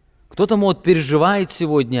 Кто-то, может, переживает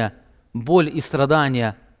сегодня боль и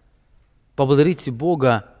страдания. Поблагодарите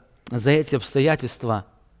Бога за эти обстоятельства,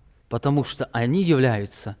 потому что они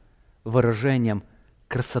являются выражением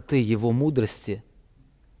красоты Его мудрости.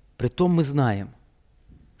 Притом мы знаем,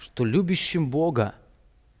 что любящим Бога,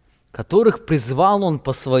 которых призвал Он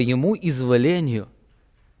по своему изволению,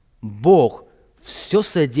 Бог все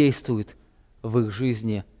содействует в их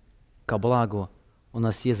жизни ко благу. У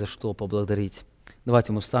нас есть за что поблагодарить.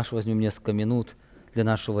 Давайте мы с Сашей возьмем несколько минут для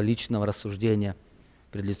нашего личного рассуждения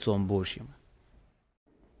пред лицом Божьим.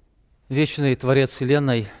 Вечный Творец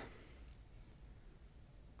Вселенной,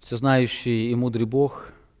 всезнающий и мудрый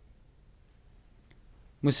Бог,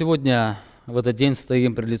 мы сегодня в этот день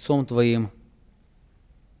стоим пред лицом Твоим,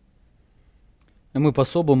 и мы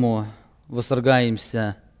по-особому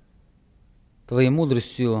восторгаемся Твоей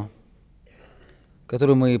мудростью,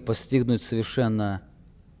 которую мы постигнуть совершенно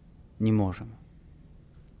не можем.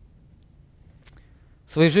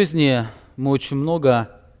 В своей жизни мы очень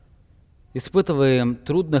много испытываем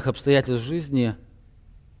трудных обстоятельств жизни,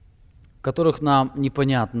 в которых нам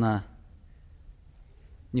непонятна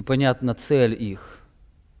цель их.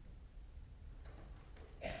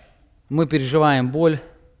 Мы переживаем боль,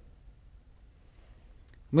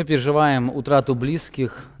 мы переживаем утрату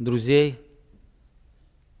близких, друзей,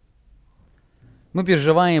 мы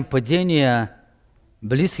переживаем падение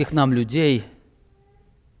близких нам людей,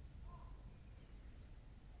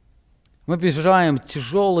 мы переживаем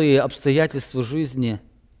тяжелые обстоятельства жизни.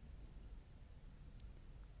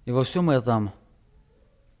 И во всем этом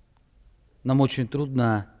нам очень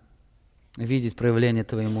трудно видеть проявление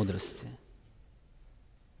Твоей мудрости.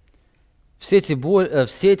 Все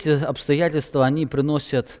эти обстоятельства, они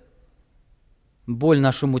приносят боль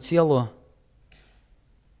нашему телу,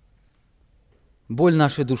 боль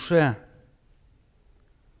нашей душе.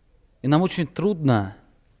 И нам очень трудно,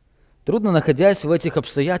 находясь в этих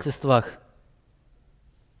обстоятельствах,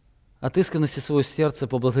 от искренности своего сердца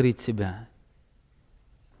поблагодарить Тебя.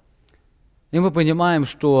 И мы понимаем,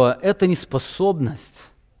 что эта неспособность,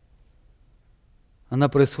 она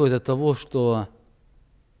происходит от того, что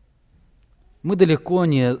мы далеко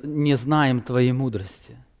не знаем Твоей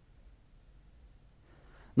мудрости.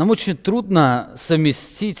 Нам очень трудно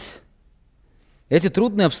совместить эти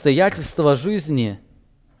трудные обстоятельства жизни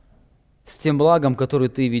с тем благом, которое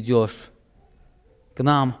Ты ведешь к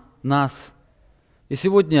нам, нас. И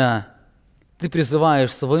сегодня Ты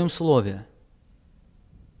призываешь в Своем Слове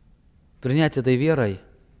принять этой верой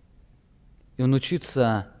и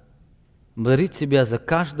научиться благодарить Тебя за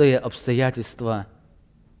каждое обстоятельство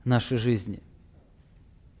нашей жизни.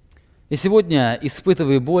 И сегодня,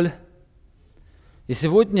 испытывая боль, и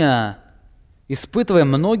сегодня, испытывая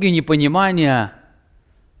многие непонимания,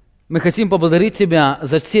 мы хотим поблагодарить Тебя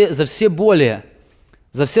за все боли,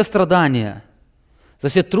 за все страдания, за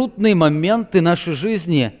все трудные моменты нашей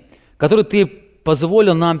жизни, которые Ты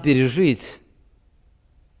позволил нам пережить,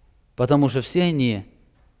 потому что все они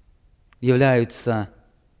являются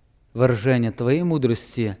выражением Твоей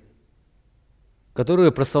мудрости,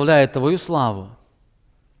 которые прославляют Твою славу.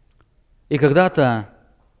 И когда-то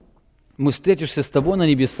мы встретимся с Тобой на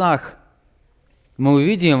небесах, мы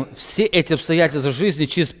увидим все эти обстоятельства жизни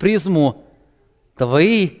через призму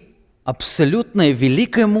Твоей абсолютной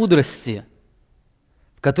великой мудрости,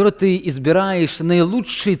 в которой Ты избираешь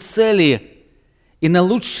наилучшие цели и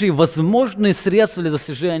наилучшие возможные средства для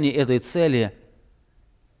достижения этой цели.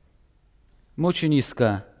 Мы очень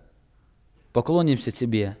низко поклонимся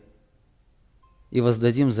Тебе и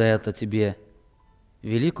воздадим за это Тебе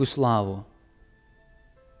великую славу.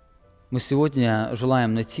 Мы сегодня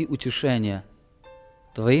желаем найти утешение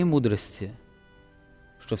Твоей мудрости,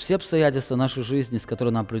 что все обстоятельства нашей жизни, с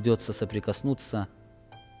которыми нам придется соприкоснуться,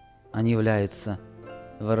 они являются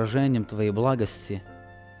выражением Твоей благости,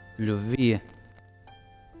 любви,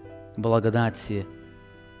 благодати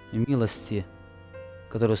и милости,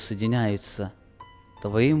 которые соединяются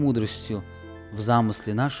Твоей мудростью в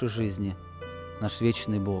замысле нашей жизни, наш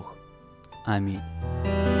вечный Бог. Аминь.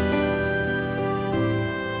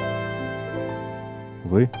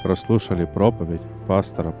 Вы прослушали проповедь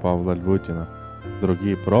пастора Павла Львутина.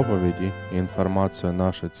 Другие проповеди и информацию о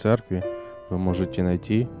нашей церкви вы можете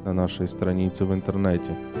найти на нашей странице в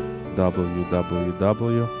интернете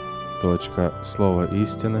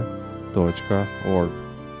www.slovoistины.org.